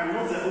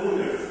not the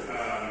owner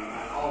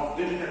of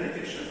digital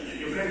literature.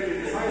 You can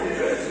criticize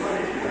it as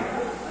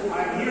well.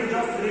 I'm here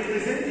just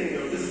representing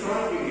or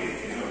describing it.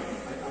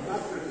 I'm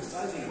not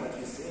criticizing what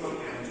you say.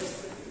 Okay. I'm just,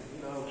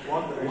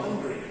 wondering.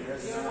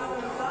 You're not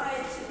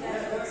obliged to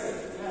that word.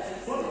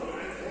 Well,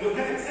 you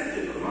can accept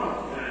it or not.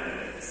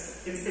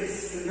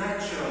 It's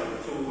natural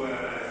to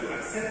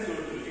accept or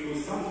to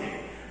use something.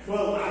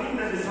 Well, Ali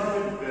Nadizad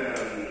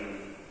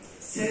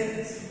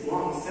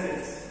once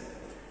said,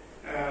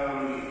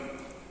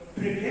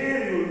 prepare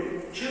your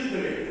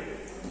children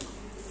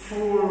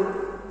for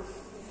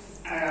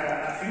a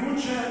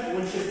future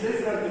which is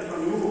different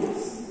from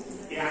yours.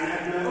 يعني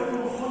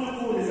أبناؤكم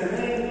خلقوا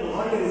لزمان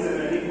غير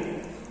زمانكم.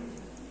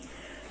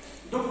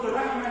 Dr.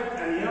 Ahmed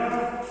and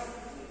Yara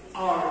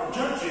are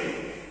judging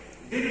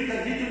digital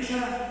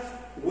literature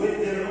with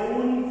their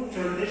own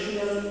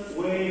traditional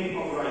way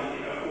of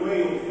writing,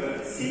 way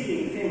of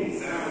seeing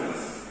things around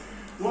us.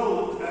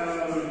 Well,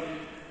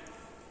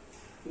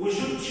 we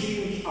should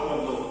change our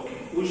look.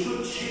 We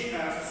should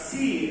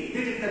see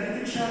digital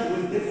literature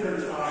with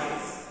different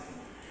eyes.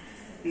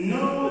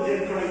 Know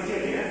their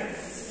criteria,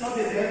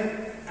 study them,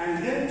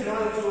 and then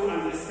try to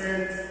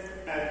understand.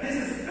 This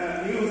is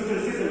new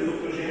historicism,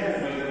 Dr.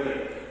 Jihad, by the way.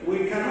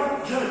 We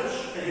cannot judge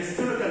a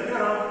historical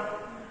era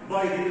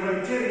by the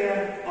criteria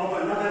of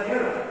another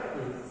era.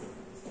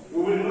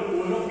 We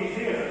will not be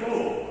fair at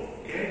all.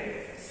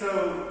 Okay? So,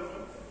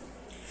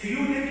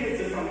 few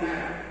decades from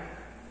now,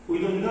 we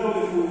don't know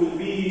if we will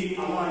be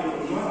alive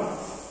or not.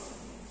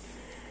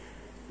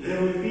 There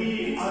will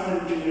be other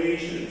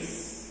generations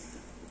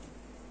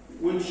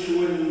which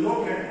will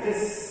look at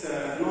this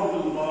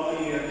novel by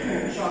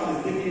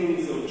Charles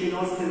Dickens or Jane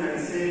Austen and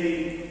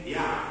say,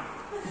 yeah,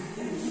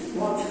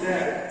 what's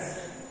that?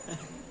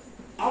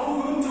 Are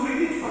we going to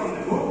read it from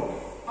the book?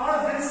 Are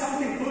there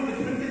something called the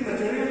printed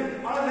material?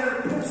 Are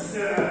there books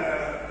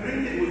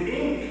printed with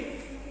ink?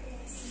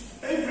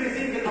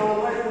 Everything in our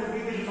life will be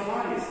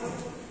digitalized.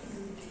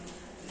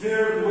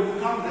 There will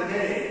come the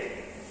day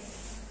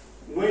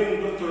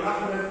when Dr.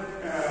 Ahmed,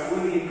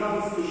 when he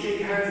comes to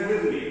shake hands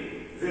with me,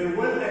 there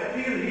will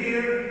appear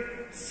here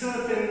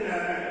certain,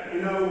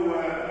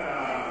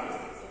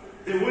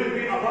 there will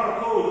be a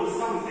barcode or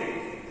something.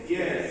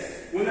 Yes.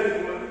 When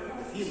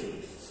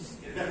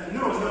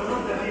no,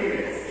 not the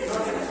feelings. It's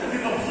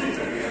obscene.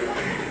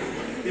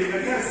 إذا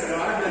كان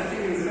سواء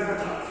الفيلمز لا